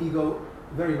idea of ego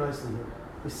very nicely here.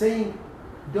 He's saying,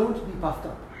 don't be puffed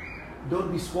up.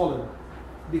 Don't be swollen.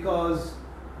 Because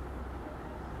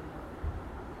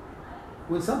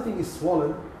when something is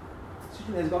swollen, it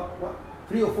usually has got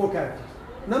 3 or 4 characters.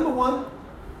 Number one,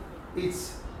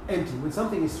 it's empty. When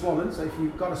something is swollen, so if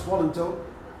you've got a swollen toe,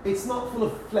 it's not full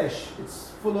of flesh,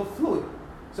 it's full of fluid.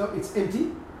 So it's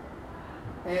empty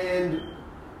and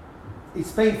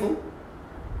it's painful.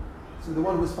 So the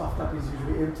one who's puffed up is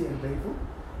usually empty and painful.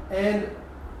 And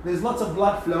there's lots of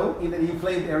blood flow in the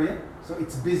inflamed area, so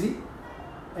it's busy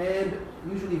and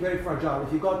usually very fragile.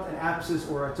 If you've got an abscess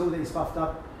or a toe that is puffed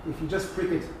up, if you just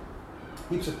prick it,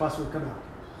 heaps of pus will come out.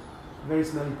 Very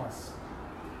smelly pus.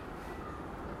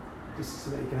 Just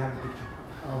so that you can have a picture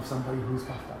of somebody who's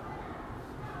puffed up.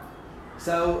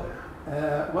 So,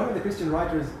 one of the Christian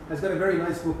writers has got a very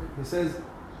nice book. He says,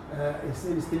 his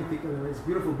name is Timothy, it's a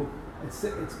beautiful book.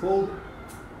 It's called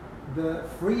The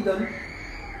Freedom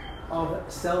of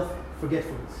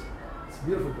Self-Forgetfulness. It's a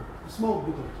beautiful book, a small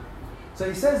booklet. So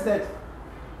he says that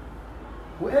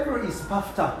whoever is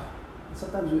puffed up, and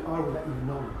sometimes we are without even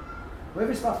knowing,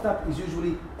 whoever is puffed up is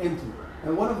usually empty.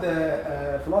 And one of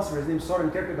the philosophers named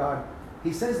Søren Kierkegaard,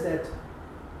 he says that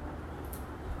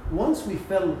once we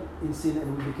fell in sin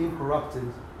and we became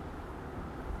corrupted,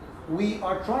 we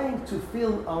are trying to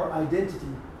fill our identity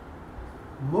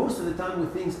most of the time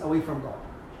with things away from God.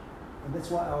 And that's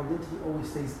why our identity always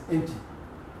stays empty.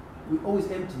 We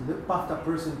always empty. The puffed up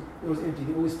person is always empty.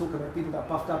 They always talk about people that are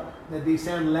puffed up, that they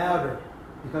sound louder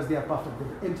because they are puffed up.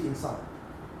 They're empty inside.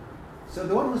 So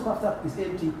the one who's puffed up is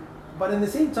empty, but in the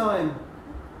same time,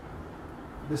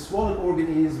 the swollen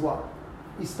organ is what?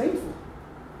 Is painful.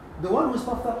 The one who's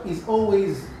puffed up is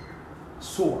always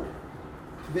sore.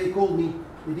 They called me,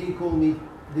 they didn't call me,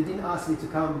 they didn't ask me to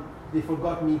come, they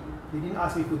forgot me, they didn't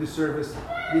ask me for this service,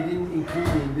 they didn't include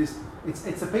me in this.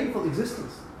 It's a painful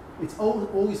existence. It's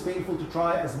always painful to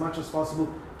try as much as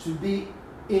possible to be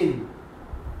in,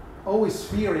 always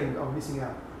fearing of missing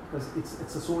out, because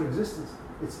it's a sore existence.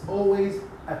 It's always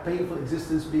a painful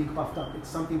existence being puffed up. It's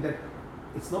something that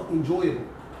it's not enjoyable.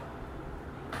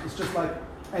 It's just like,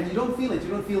 and you don't feel it. You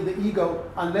don't feel the ego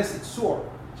unless it's sore.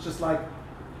 It's just like,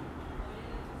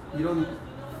 you don't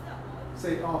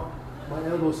say, oh, my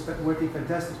elbow's working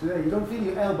fantastic today. You don't feel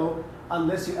your elbow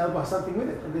unless your elbow has something with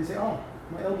it. And then say, oh,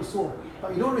 my elbow's sore.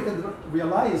 But you don't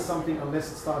realize something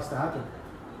unless it starts to happen.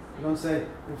 You don't say,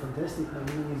 oh, fantastic, my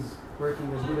knee is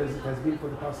working as good as it has been for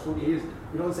the past 40 years.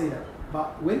 You don't say that.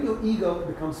 But when your ego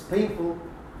becomes painful,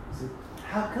 you say,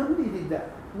 how come they did that?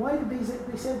 Why did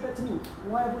they said that to me?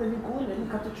 Why would I be calling? I didn't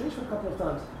come to church for a couple of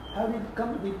times. How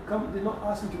did they not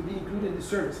ask me to be included in this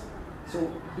service? So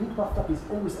being puffed up is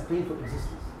always a painful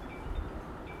existence.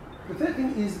 The third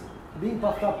thing is being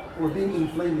puffed up or being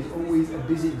inflamed is always a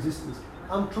busy existence.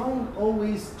 I'm trying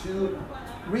always to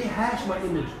rehash my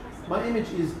image. My image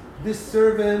is this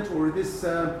servant or this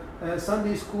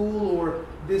Sunday school or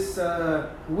this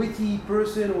witty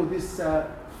person or this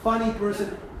funny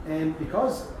person. And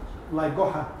because, like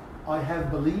Goha, I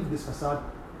have believed this facade,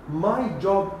 my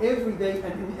job every day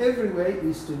and in every way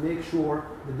is to make sure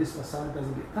that this facade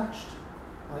doesn't get touched.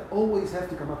 I always have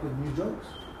to come up with new jokes.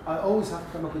 I always have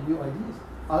to come up with new ideas.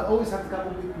 I always have to come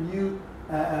up with new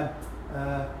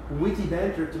witty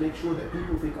banter to make sure that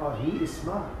people think, oh, he is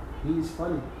smart, he is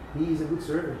funny, he is a good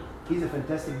servant, he's a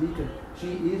fantastic deacon,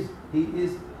 she is, he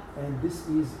is, and this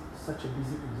is such a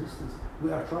busy existence.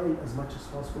 We are trying as much as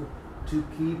possible to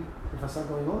keep the facade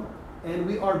going on. And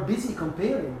we are busy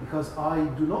comparing because I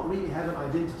do not really have an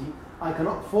identity. I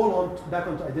cannot fall back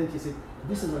onto identity and say,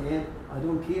 this is who I am, I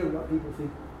don't care what people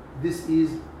think, this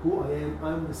is who I am,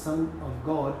 I'm the son of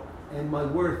God, and my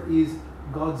worth is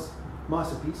God's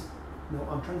masterpiece. No,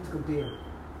 I'm trying to compare.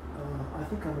 I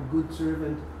think I'm a good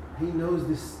servant. He knows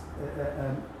this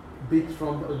bit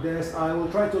from the desk. I will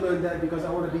try to learn that because I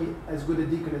want to be as good a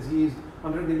deacon as he is.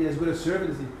 I'm trying to be as good a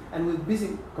servant as he is. And we're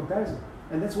busy comparison.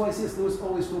 And that's why C.S. Lewis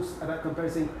always talks about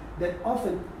comparison, that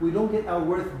often we don't get our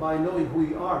worth by knowing who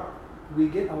we are. We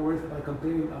get our worth by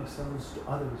comparing ourselves to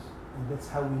others. And that's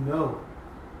how we know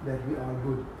that we are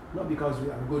good. Not because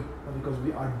we are good, but because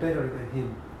we are better than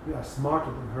him. We are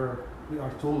smarter than her. We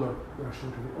are taller. We are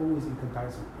shorter. We're always in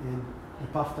comparison. And the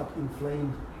puffed up,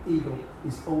 inflamed ego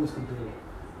is always comparing.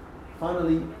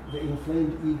 Finally, the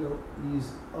inflamed ego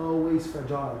is always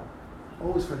fragile.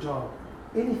 Always fragile.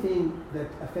 Anything that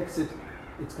affects it,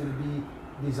 it's going to be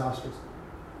disastrous.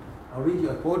 I'll read you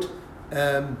a quote,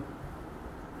 and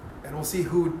we'll see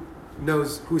who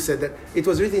knows who said that. It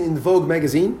was written in Vogue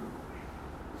magazine.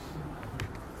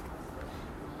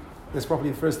 That's probably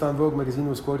the first time Vogue magazine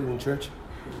was quoted in church.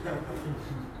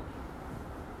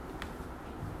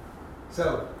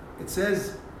 So, it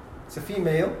says, it's a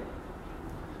female,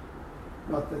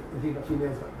 not that I think about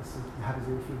females, but this happens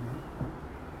to be a female.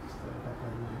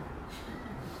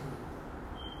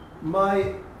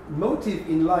 My motive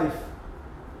in life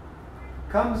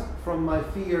comes from my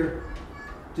fear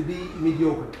to be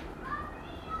mediocre.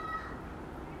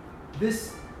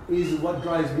 This is what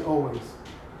drives me always.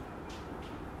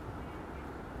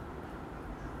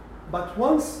 But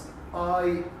once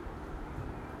I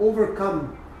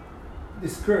overcome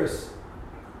this curse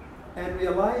and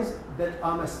realize that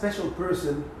I'm a special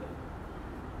person,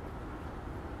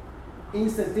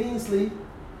 instantaneously,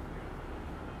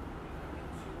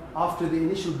 after the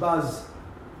initial buzz,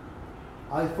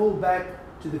 I fall back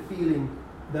to the feeling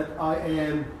that I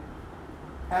am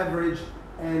average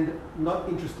and not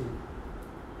interesting,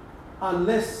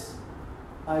 unless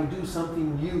I do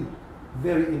something new,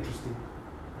 very interesting.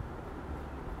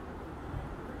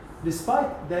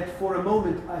 Despite that for a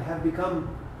moment I have become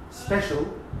special,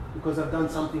 because I've done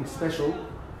something special,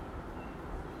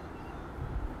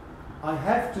 I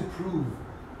have to prove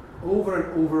over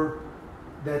and over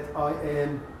that I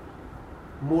am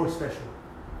more special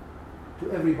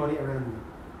to everybody around me.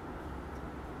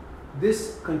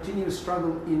 This continuous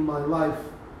struggle in my life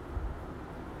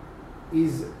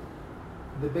is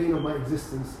the bane of my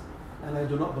existence, and I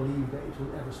do not believe that it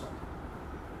will ever stop.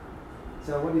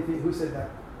 So what do you think? Who said that?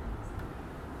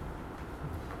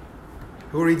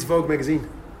 Who reads Vogue magazine?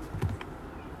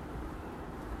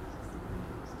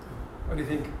 What do you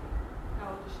think? How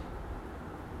old is she?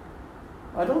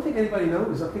 I don't think anybody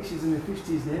knows. I think she's in her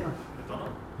 50s now.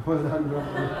 Well done,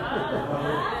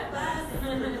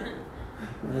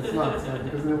 That's not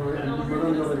because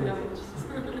Madonna.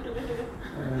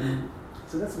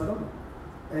 So that's Madonna,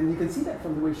 and you can see that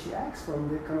from the way she acts, from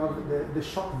the kind of the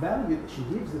shock value that she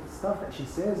gives, the stuff that she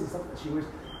says, the stuff that she wears.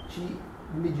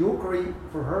 Mediocrity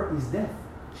for her is death.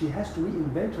 She has to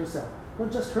reinvent herself.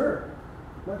 Not just her.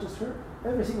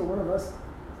 Every single one of us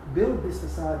build this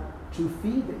facade to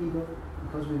feed the ego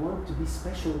because we want to be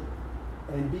special,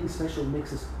 and being special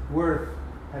makes us worth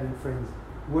having friends,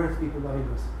 worth people loving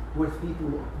us, worth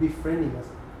people befriending us,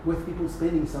 worth people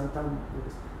spending some time with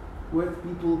us, worth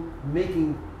people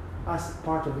making us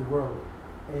part of the world.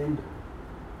 And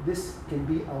this can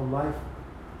be our life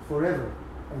forever,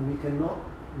 and we cannot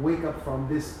wake up from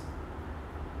this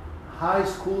high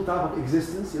school type of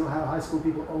existence. You know how high school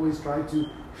people always try to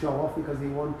show off because they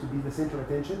want to be the center of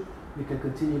attention. We can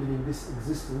continue living this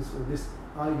existence or this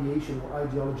ideation or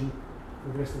ideology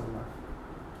for the rest of our life.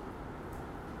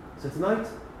 So tonight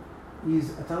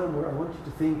is a time where I want you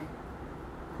to think,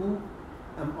 who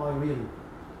am I really?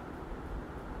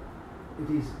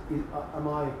 Am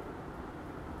I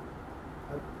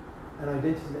an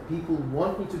identity that people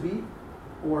want me to be,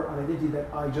 or an identity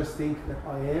that I just think that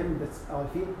I am, that's how I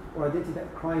feel, or identity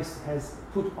that Christ has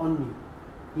put on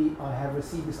me? I have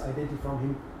received this identity from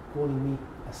him, calling me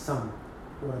a son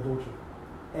or a daughter.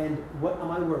 And what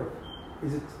am I worth?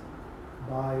 Is it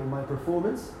by my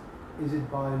performance? Is it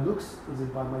by looks? Is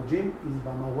it by my gym? Is it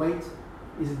by my weight?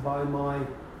 Is it by my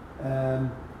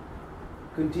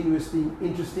continuous being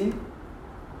interesting?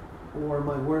 Or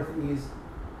my worth is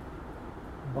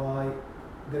by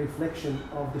the reflection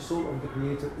of the soul of the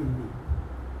Creator in me?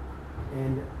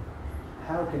 And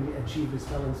how can we achieve this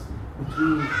balance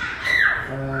between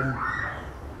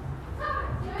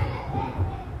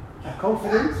a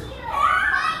confident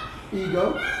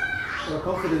ego, or a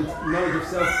confident knowledge of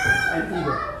self, and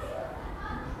ego?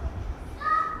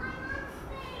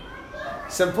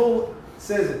 St. Paul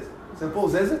says it. St. Paul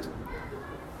says it.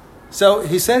 So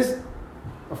he says,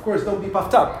 of course, don't be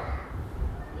puffed up.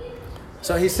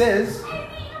 So he says,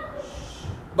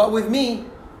 but with me,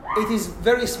 it is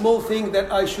very small thing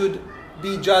that I should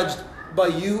be judged by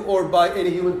you or by any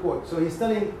human court. So he's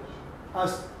telling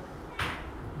us,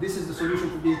 this is the solution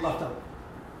to being puffed up.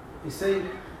 He's saying,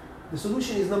 the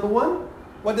solution is number one.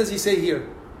 What does he say here?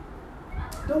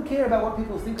 Don't care about what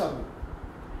people think of me.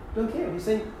 Don't care. He's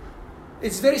saying,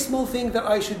 it's a very small thing that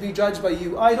I should be judged by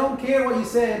you. I don't care what you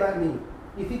say about me.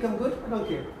 If you come good, I don't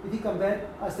care. If you come bad,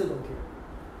 I still don't care.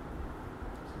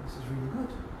 So this is really good.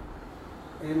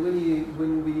 And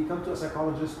when we come to a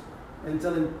psychologist and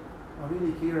tell him, I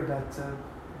really care about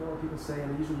what people say,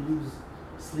 and I usually lose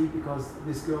sleep because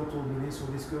this girl told me this or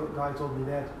this guy told me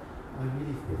that, I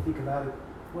really think about it.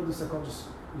 What do psychologists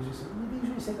usually say? They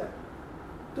usually say that.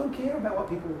 Don't care about what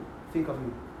people think of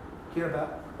you. Care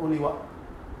about only what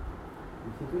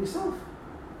you think of yourself.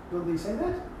 Don't they say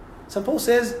that? St. Paul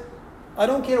says, I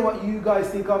don't care what you guys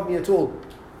think of me at all.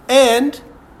 And,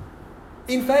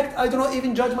 in fact, I do not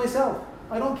even judge myself.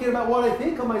 I don't care about what I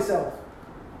think of myself.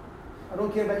 I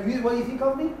don't care about you, what you think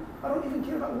of me. I don't even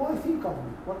care about what I think of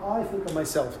me, what I think of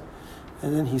myself.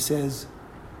 And then he says,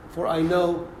 for I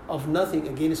know of nothing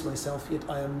against myself, yet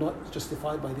I am not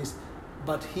justified by this,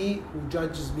 but he who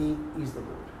judges me is the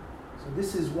Lord. So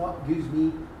this is what gives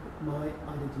me my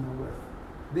identity, my worth.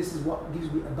 This is what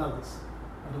gives me a balance.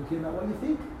 I don't care about what you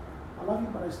think. I love you,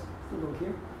 but I still don't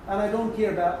care. And I don't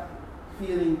care about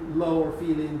feeling low or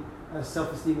feeling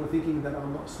self-esteem or thinking that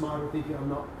I'm not smart or thinking I'm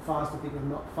not fast or thinking I'm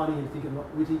not funny and thinking I'm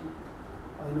not witty.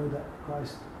 I know that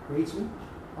Christ creates me.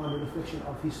 I'm a reflection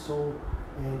of his soul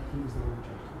and he is the one who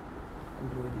judges me.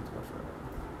 And glory be to God forever.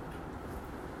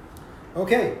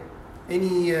 Okay.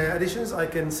 Any additions? I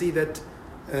can see that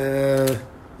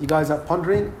you guys are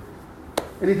pondering.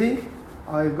 Anything?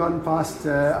 I've gone past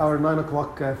our 9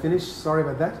 o'clock finish. Sorry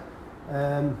about that.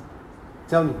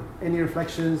 Tell me, any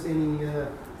reflections, any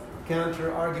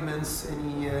counter arguments,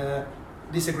 any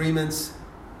disagreements?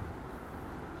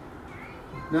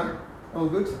 No? All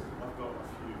good? I've got a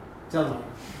few. Tell me.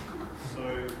 So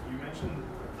you mentioned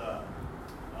that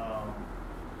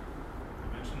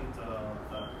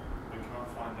that we can't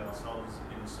find ourselves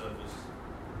in service.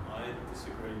 I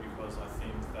disagree because I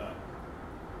think that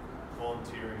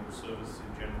volunteering or service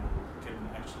in general can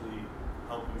actually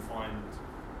help you find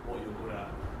what you're good at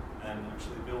and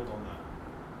actually build on that.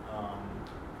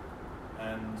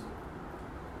 And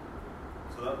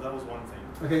so that was one thing.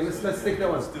 Okay, let's take that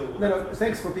one. No,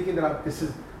 thanks for picking that up. This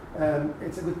is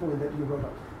it's a good point that you brought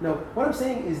up. No, what I'm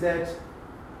saying is that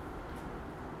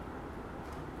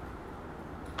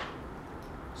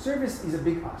service is a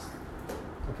big ask.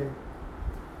 Okay,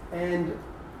 and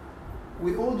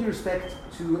with all due respect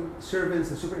to servants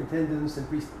and superintendents and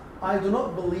priests, I do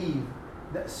not believe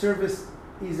that service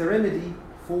is a remedy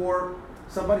for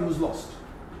somebody who's lost.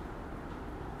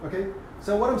 Okay?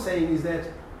 So what I'm saying is that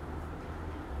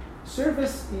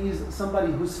service is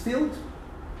somebody who's filled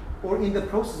or in the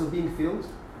process of being filled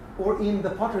or in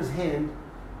the potter's hand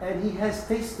and he has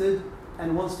tasted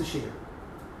and wants to share.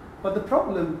 But the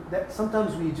problem that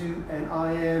sometimes we do, and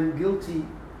I am guilty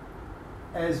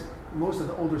as most of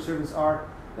the older servants are,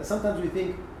 that sometimes we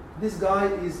think this guy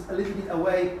is a little bit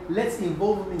away, let's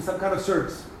involve him in some kind of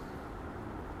service.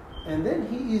 And then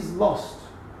he is lost,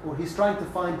 or he's trying to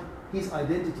find his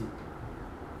identity.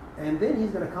 And then he's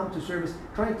going to come to service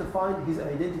trying to find his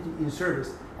identity in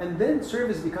service. And then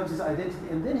service becomes his identity.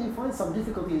 And then he finds some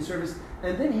difficulty in service.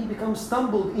 And then he becomes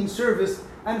stumbled in service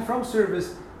and from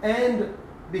service. And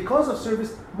because of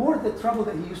service, more the trouble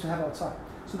that he used to have outside.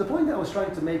 So the point that I was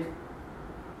trying to make,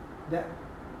 that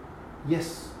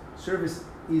yes, service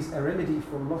is a remedy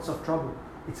for lots of trouble.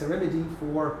 It's a remedy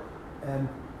for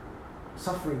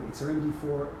suffering. It's a remedy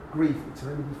for grief. It's a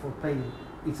remedy for pain.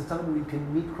 It's a time where you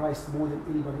can meet Christ more than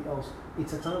anybody else.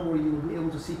 It's a time where you will be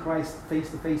able to see Christ face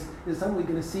to face. It's a time where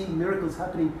you're going to see miracles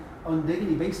happening on a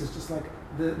daily basis, just like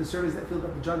the service that filled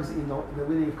up the jugs in the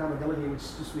wedding of Cana Galilee, which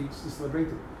we just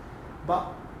celebrated.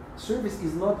 But service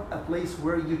is not a place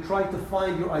where you try to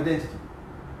find your identity.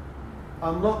 I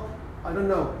don't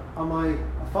know, am I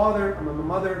a father, am I a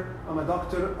mother, I'm a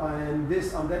doctor, I am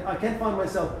this, I'm that. I can't find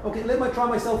myself. Okay, let me try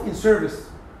myself in service.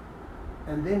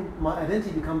 And then my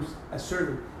identity becomes a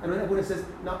servant. And when everyone says,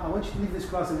 now I want you to leave this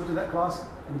class and go to that class,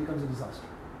 and it becomes a disaster.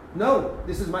 No,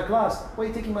 this is my class. Why are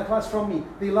you taking my class from me?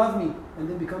 They love me. And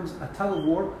then becomes a tug of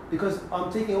war because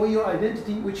I'm taking away your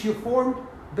identity, which you formed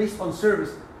based on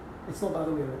service. It's not the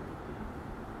other way around.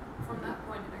 From that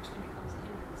point, it actually becomes a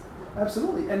hindrance.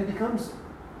 Absolutely. And it becomes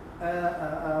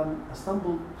a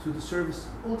stumble to the service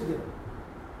altogether.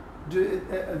 Do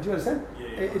you understand? Yeah, I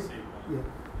It's- see.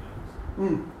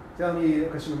 yeah. Tell me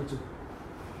question number 2.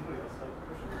 Anybody else have a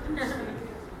question?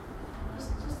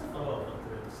 Just to follow up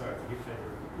on sorry to give favor.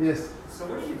 Yes. So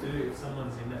what do you do if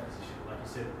someone's in that position? Like you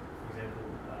said, for example,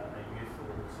 a youth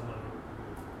or someone who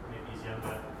maybe is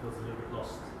younger, feels a little bit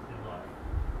lost in life.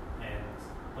 And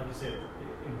like you said,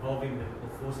 involving them or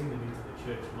forcing them into the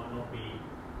church might not be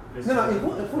the best.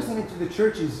 No, forcing into the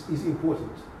church is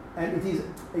important. And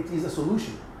it is a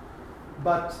solution.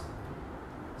 But,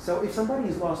 so if somebody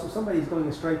is lost or somebody is going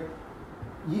astray,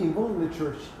 you involve in the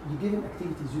church, you give him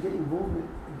activities, you get involved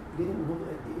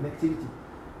in activity.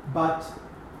 But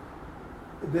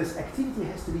this activity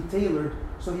has to be tailored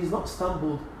so he's not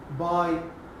stumbled by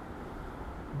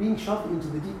being shoved into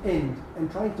the deep end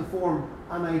and trying to form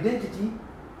an identity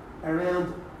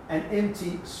around an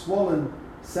empty, swollen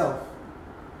self.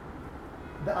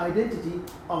 The identity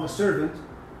of a servant,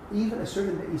 even a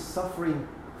servant that is suffering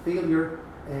failure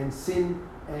and sin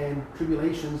and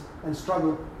tribulations and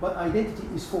struggle, but identity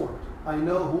is formed. I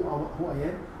know who I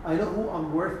am. I know who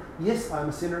I'm worth. Yes, I'm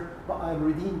a sinner, but I am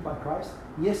redeemed by Christ.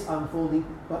 Yes, I'm falling,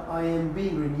 but I am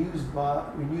being renewed by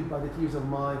the tears of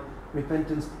my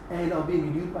repentance, and I'm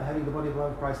being renewed by having the body of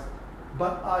blood of Christ.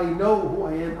 But I know who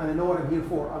I am, and I know what I'm here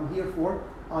for. I'm here for,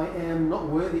 I am not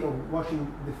worthy of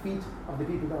washing the feet of the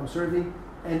people that I'm serving,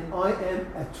 and I am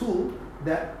a tool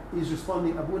that is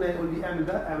responding, Abuna only amil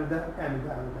that, amil that, amil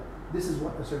that, amil that. This is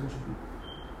what a servant should be.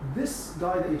 This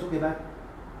guy that you're talking about,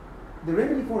 the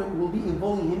remedy for him will be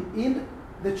involving him in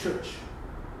the church,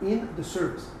 in the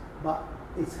service. But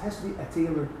it has to be a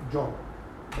tailored job.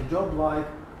 A job like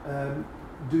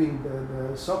doing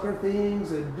the soccer things,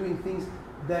 doing things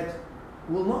that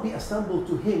will not be a stumble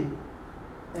to him,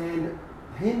 and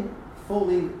him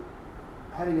falling,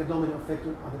 having a domino effect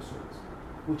on other servants,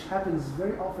 which happens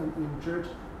very often in church,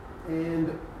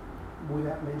 and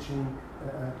without mentioning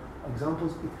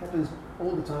examples, it happens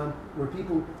all the time where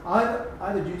people,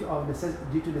 either due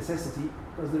to necessity,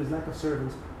 because there is lack of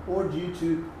servants, or due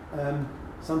to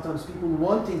sometimes people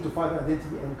wanting to find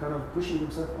identity and kind of pushing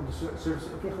themselves on the service,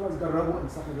 okay, khalas, garrabu and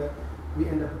stuff like that, we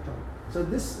end up with trouble. So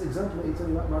this example that you're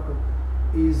telling about, Marco,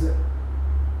 is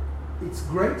it's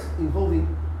great, involving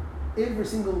every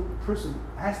single person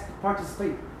has to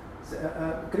participate.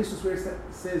 Christus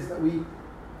says that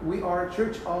we are a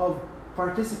church of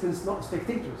participants, not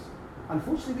spectators.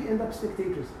 Unfortunately, we end up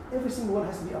spectators. Every single one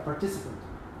has to be a participant.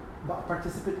 But a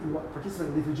participant in what? Participant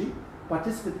in liturgy,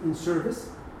 participant in service,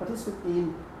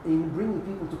 participant in bringing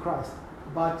people to Christ,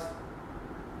 but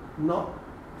not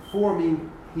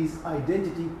forming his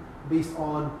identity based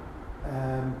on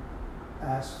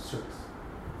service.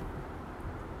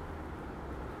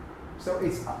 So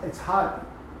it's hard.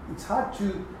 It's hard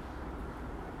to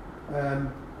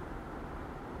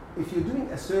if you're doing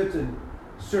a certain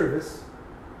service,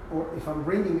 or if I'm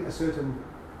bringing a certain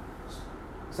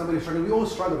somebody struggling, we all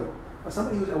struggle, but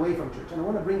somebody who's away from church, and I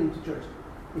want to bring him to church,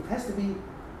 it has to be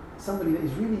somebody that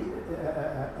is really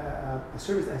a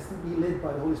service that has to be led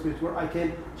by the Holy Spirit, where I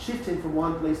can shift him from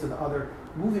one place to the other,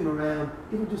 move him around,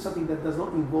 even do something that does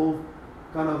not involve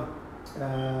kind of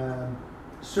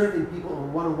serving people on a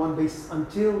one-on-one basis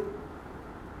until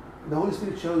the Holy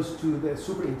Spirit shows to the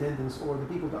superintendents or the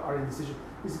people that are in decision,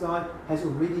 this guy has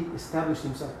already established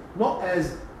himself. Not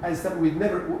as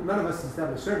none of us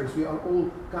established servants. We are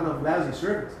all kind of lousy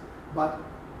servants, but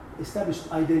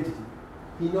established identity.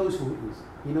 He knows who he is.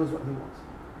 He knows what he wants.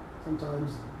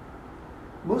 Sometimes,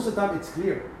 most of the time it's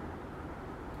clear.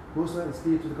 Most of the time it's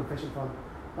clear to the confession father.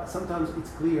 But sometimes it's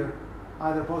clear,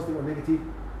 either positive or negative,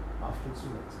 after it's too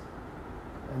late.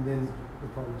 And then the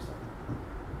problem starts.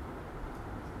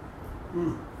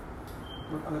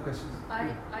 What other questions?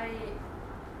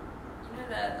 You know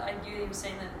that idea of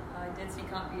saying that identity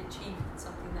can't be achieved, it's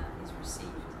something that is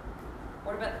received.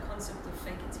 What about the concept of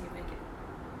fake it till you make it?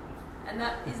 And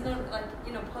that is not like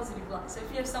in a positive light. So if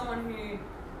you have someone who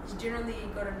is generally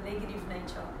got a negative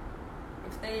nature,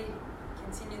 if they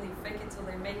continually fake it till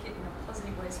they make it in a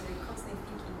positive way, so they're constantly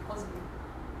thinking positive,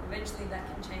 eventually that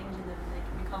can change and then they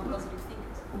can become positive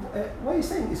thinkers. What you're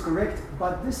saying is correct,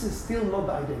 but this is still not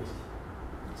the identity.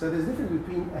 So there's a difference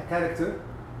between a character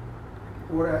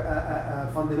or a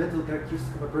fundamental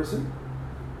characteristic of a person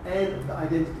and the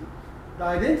identity. The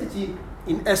identity,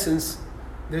 in essence,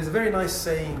 there's a very nice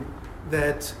saying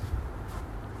that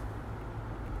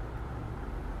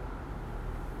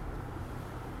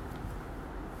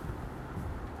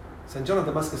St. John of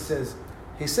Damascus says.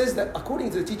 He says that according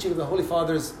to the teaching of the Holy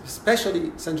Fathers,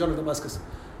 especially St. John of Damascus,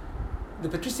 the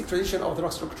patristic tradition of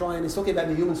Orthodox doctrine is talking about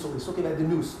the human soul. It's talking about the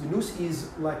nous. The nous is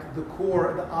like the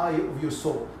core, the eye of your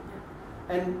soul.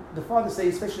 And the fathers say,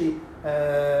 especially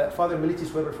Father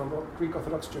Melitius Weber from the Greek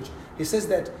Orthodox Church, he says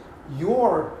that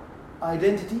your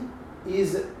identity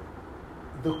is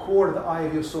the core, the eye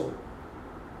of your soul.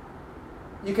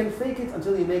 You can fake it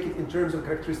until you make it in terms of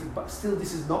characteristic, but still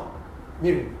this is not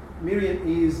Miriam. Miriam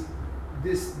is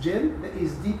this gem that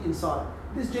is deep inside.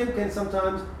 This gem can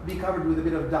sometimes be covered with a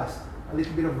bit of dust, a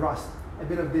little bit of rust, a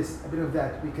bit of this, a bit of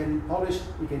that. We can polish,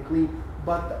 we can clean,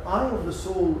 but the eye of the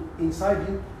soul inside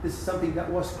you, this is something that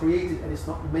was created and it's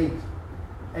not made.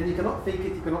 And you cannot fake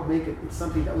it, you cannot make it. It's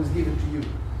something that was given to you.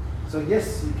 So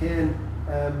yes, you can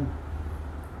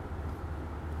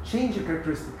change your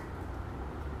characteristic,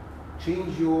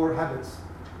 change your habits,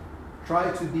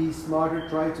 try to be smarter,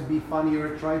 try to be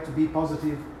funnier, try to be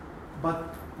positive,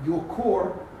 but your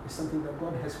core is something that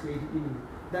God has created in you.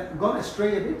 That gone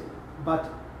astray a bit,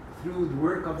 but through the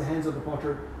work of the hands of the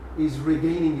potter is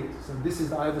regaining it. So this is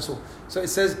the eye of the soul. So it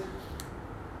says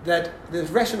that the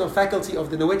rational faculty of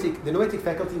the noetic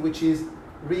faculty, which is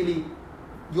really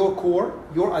your core,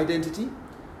 your identity,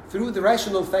 through the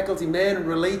rational faculty, man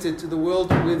related to the world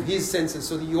with his senses.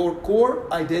 So your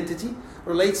core identity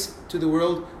relates to the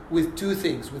world with two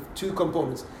things, with two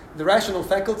components. The rational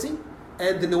faculty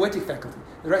and the noetic faculty.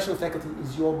 The rational faculty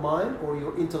is your mind or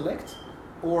your intellect,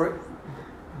 or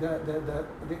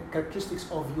the characteristics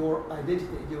of your identity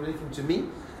that you're relating to me,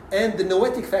 and the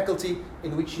noetic faculty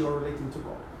in which you're relating to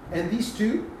God. And these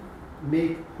two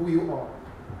make who you are.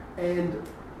 And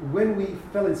when we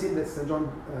fell in sin, that St.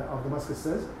 John of Damascus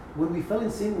says, when we fell in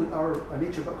sin, when our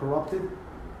nature got corrupted,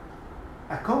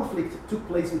 a conflict took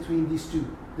place between these two.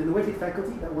 The noetic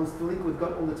faculty that wants to link with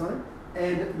God all the time,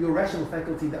 and your rational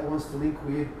faculty that wants to link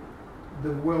with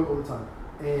the world all the time.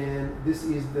 And this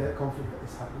is the conflict that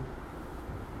is happening.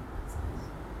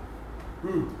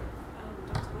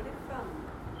 Doctor, what if,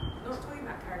 not talking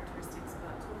about characteristics,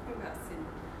 but talking about sin,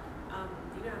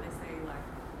 you know, they say, like,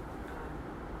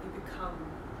 you become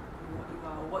what you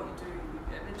are, or what you do, you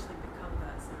eventually become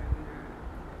that. So, you know,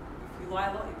 if you lie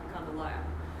a lot, you become a liar.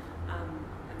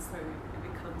 And so it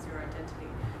becomes your identity.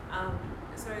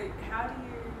 So how do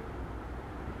you,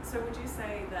 so would you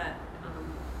say that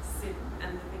sin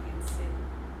and living in sin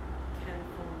can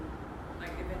form,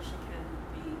 like, eventually can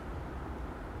be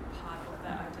part of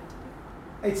that identity?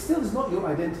 It still is not your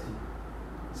identity.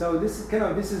 So this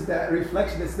is the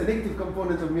reflection, it's the negative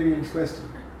component of Miriam's question,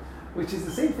 which is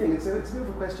the same thing. It's a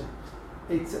beautiful question.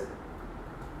 It's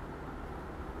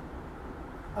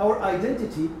our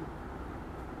identity,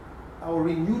 our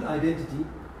renewed identity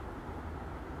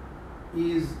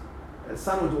is a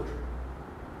son or daughter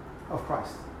of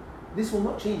Christ. This will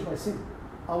not change by sin.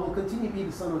 I will continue to be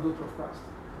the son or daughter of Christ.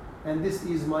 And this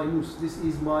is my nous, this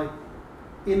is my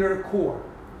inner core.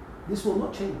 This will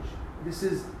not change.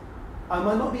 I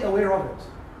might not be aware of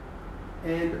it.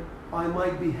 And I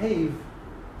might behave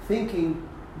thinking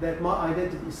that my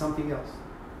identity is something else.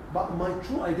 But my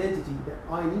true identity that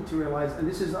I need to realize, and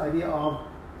this is the idea of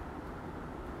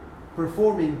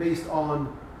performing based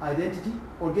on identity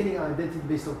or getting an identity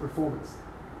based on performance.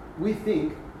 We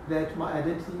think that my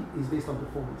identity is based on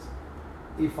performance.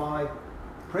 If I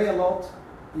pray a lot,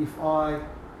 if I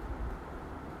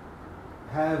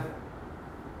have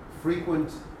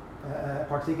frequent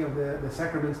partaking of the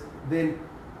sacraments, then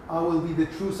I will be the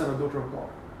true son or daughter of God.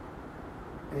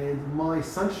 And my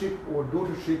sonship or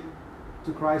daughtership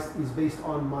to Christ is based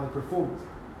on my performance.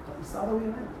 But it's the other way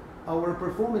around. Our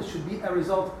performance should be a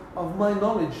result of my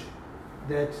knowledge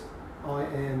that I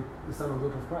am the son or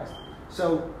daughter of Christ.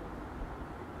 So,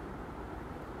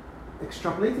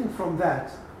 extrapolating from that,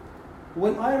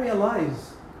 when I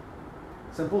realize,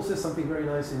 St. Paul says something very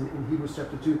nice in Hebrews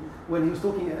chapter 2, when he was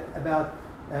talking about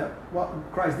what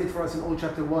Christ did for us in all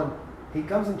chapter 1. He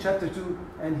comes in chapter 2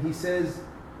 and he says,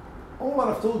 all what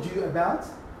I've told you about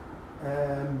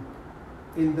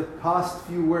in the past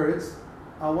few words,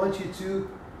 I want you to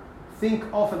think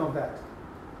often of that.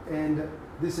 And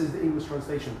this is the English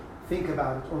translation. Think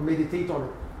about it or meditate on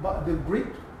it. But the Greek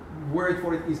word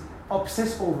for it is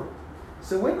obsess over it.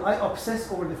 So when I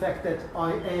obsess over the fact that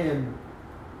I am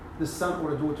the son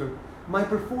or a daughter, my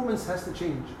performance has to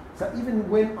change. So even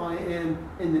when I am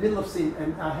in the middle of sin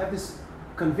and I have this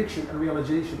conviction and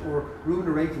realization or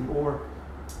ruminating or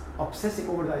obsessing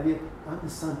over the idea, I'm the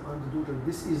son, I'm the daughter,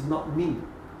 this is not me.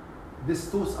 These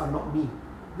thoughts are not me.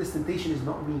 This temptation is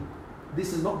not me.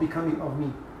 This is not becoming of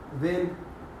me. Then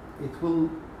it will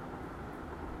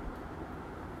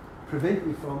prevent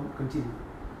me from continuing.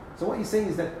 So what he's saying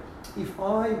is that if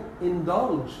I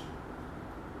indulge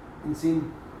in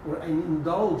sin, or I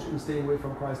indulge in staying away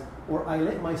from Christ, or I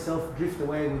let myself drift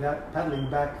away without paddling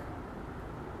back,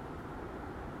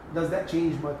 Does that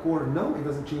change my core? No, it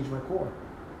doesn't change my core.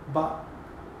 But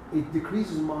it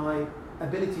decreases my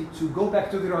ability to go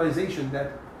back to the realization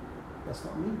that that's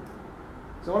not me.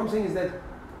 So what I'm saying is that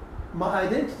my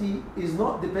identity is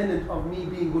not dependent on me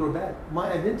being good or bad.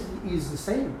 My identity is the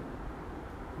same.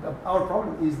 Our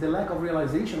problem is the lack of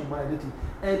realization of my identity.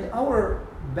 And our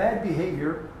bad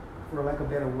behavior, for lack of a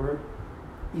better word,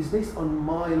 is based on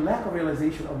my lack of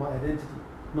realization of my identity,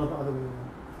 not the other way around.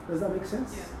 Does that make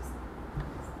sense? Yes.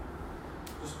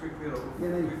 Just quickly, with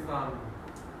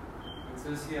it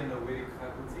says here noetic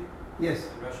faculty. Yes.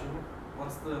 And rational.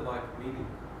 What's the meaning?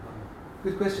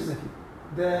 Good question, Matthew.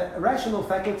 The rational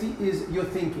faculty is your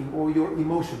thinking or your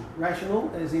emotion.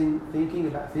 Rational as in thinking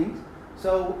about things.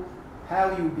 So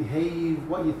how you behave,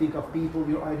 what you think of people,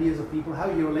 your ideas of people, how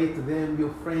you relate to them,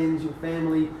 your friends, your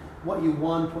family, what you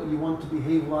want to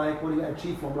behave like, what you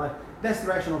achieve from life. That's the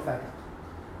rational faculty.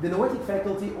 The noetic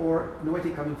faculty, or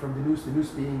noetic coming from the nous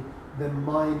being the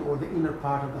mind or the inner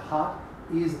part of the heart,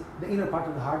 is the inner part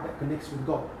of the heart that connects with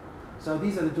God. So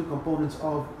these are the two components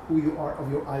of who you are,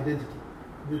 of your identity.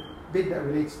 The bit that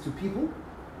relates to people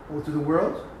or to the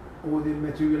world, or the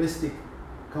materialistic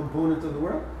component of the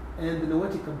world, and the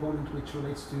noetic component which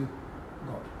relates to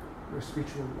God, your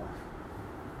spiritual life.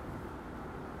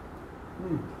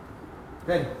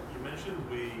 Then You mentioned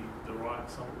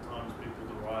sometimes people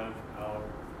derive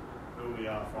who we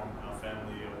are from our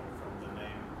family or from the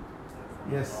name. Or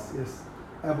from yes,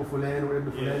 Abu Fulan or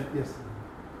Ibn Fulan, yes.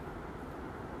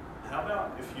 How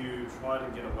about if you try to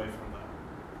get away from that?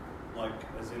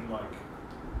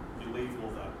 You leave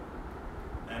all that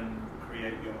and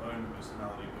create your own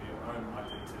personality or your own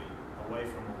identity away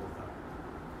from all of that.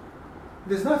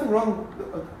 There's nothing wrong.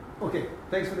 Okay,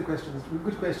 thanks for the question. It's a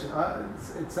good question.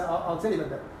 I'll tell you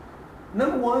about that.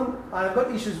 Number one, I've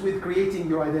got issues with creating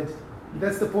your identity.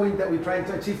 That's the point that we're trying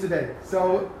to achieve today.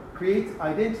 So,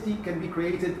 identity can be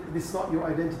created. This is not your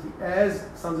identity. As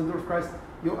sons and daughters of Christ,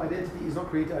 your identity is not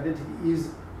created. Identity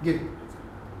is given.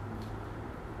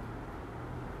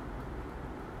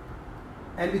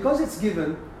 And because it's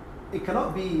given, it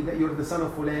cannot be that you're the son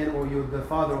of Fulan or you're the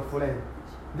father of Fulan.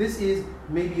 This is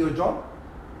maybe your job.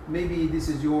 Maybe this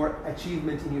is your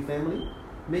achievement in your family.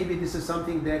 Maybe this is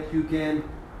something that you can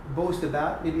boast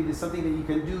about. Maybe this is something that you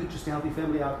can do just to help your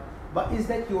family out. But is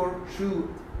that your true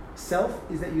self?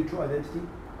 Is that your true identity?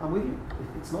 I'm with you.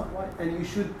 It's not right. And you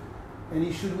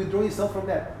should withdraw yourself from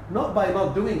that. Not by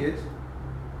not doing it,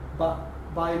 but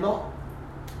by not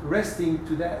resting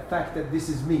to that fact that this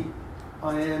is me.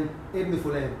 I am Ibn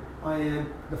Fulan. I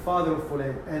am the father of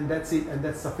Fulan. And that's it. And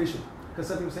that's sufficient. Because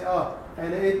some people say,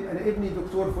 and Ibn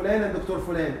Dr. Fulan and Dr.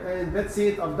 Fulan. And that's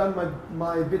it. I've done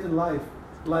my bit in life.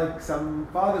 Like some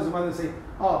fathers and mothers say,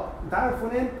 Dr.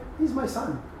 Fulan, he's my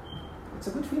son. It's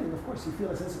a good feeling, of course. You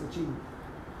feel a sense of achievement.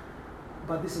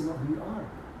 But this is not who you are.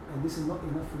 And this is not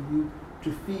enough for you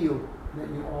to feel that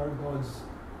you are God's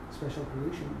special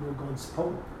creation. You're God's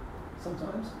poem.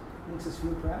 Sometimes it makes us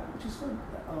feel proud, which is fun.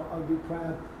 I'll be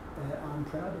proud. I'm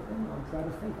proud of him. I'm proud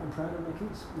of faith. I'm proud of my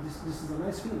kids. This is a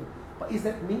nice feeling. But is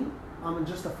that me? I'm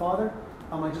just a father.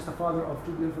 Am I just a father of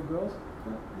two beautiful girls?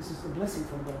 No, this is a blessing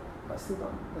from God. But still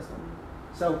not. That's not me.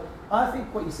 So I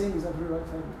think what you're saying is absolutely right.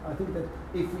 I think that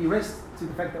if we rest to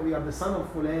the fact that we are the son of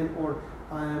Fulan or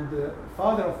I am the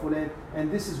father of Fulan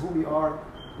and this is who we are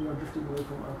drifting away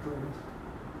from our true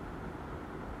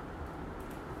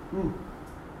identity.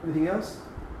 Anything else?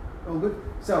 All good?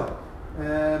 So,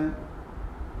 2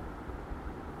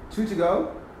 to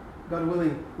go. God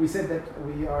willing, we said that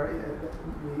we're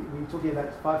talking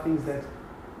about 5 things that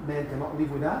man cannot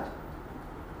live without.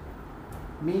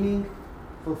 Meaning,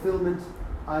 fulfillment,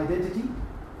 identity,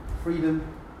 freedom,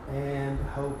 and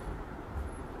hope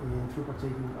through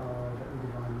partaking of the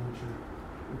divine nature,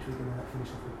 which we're going to finish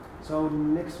off with. So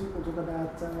next week we'll talk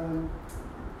about freedom.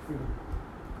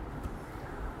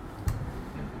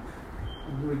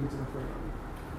 I'm really good to the freedom.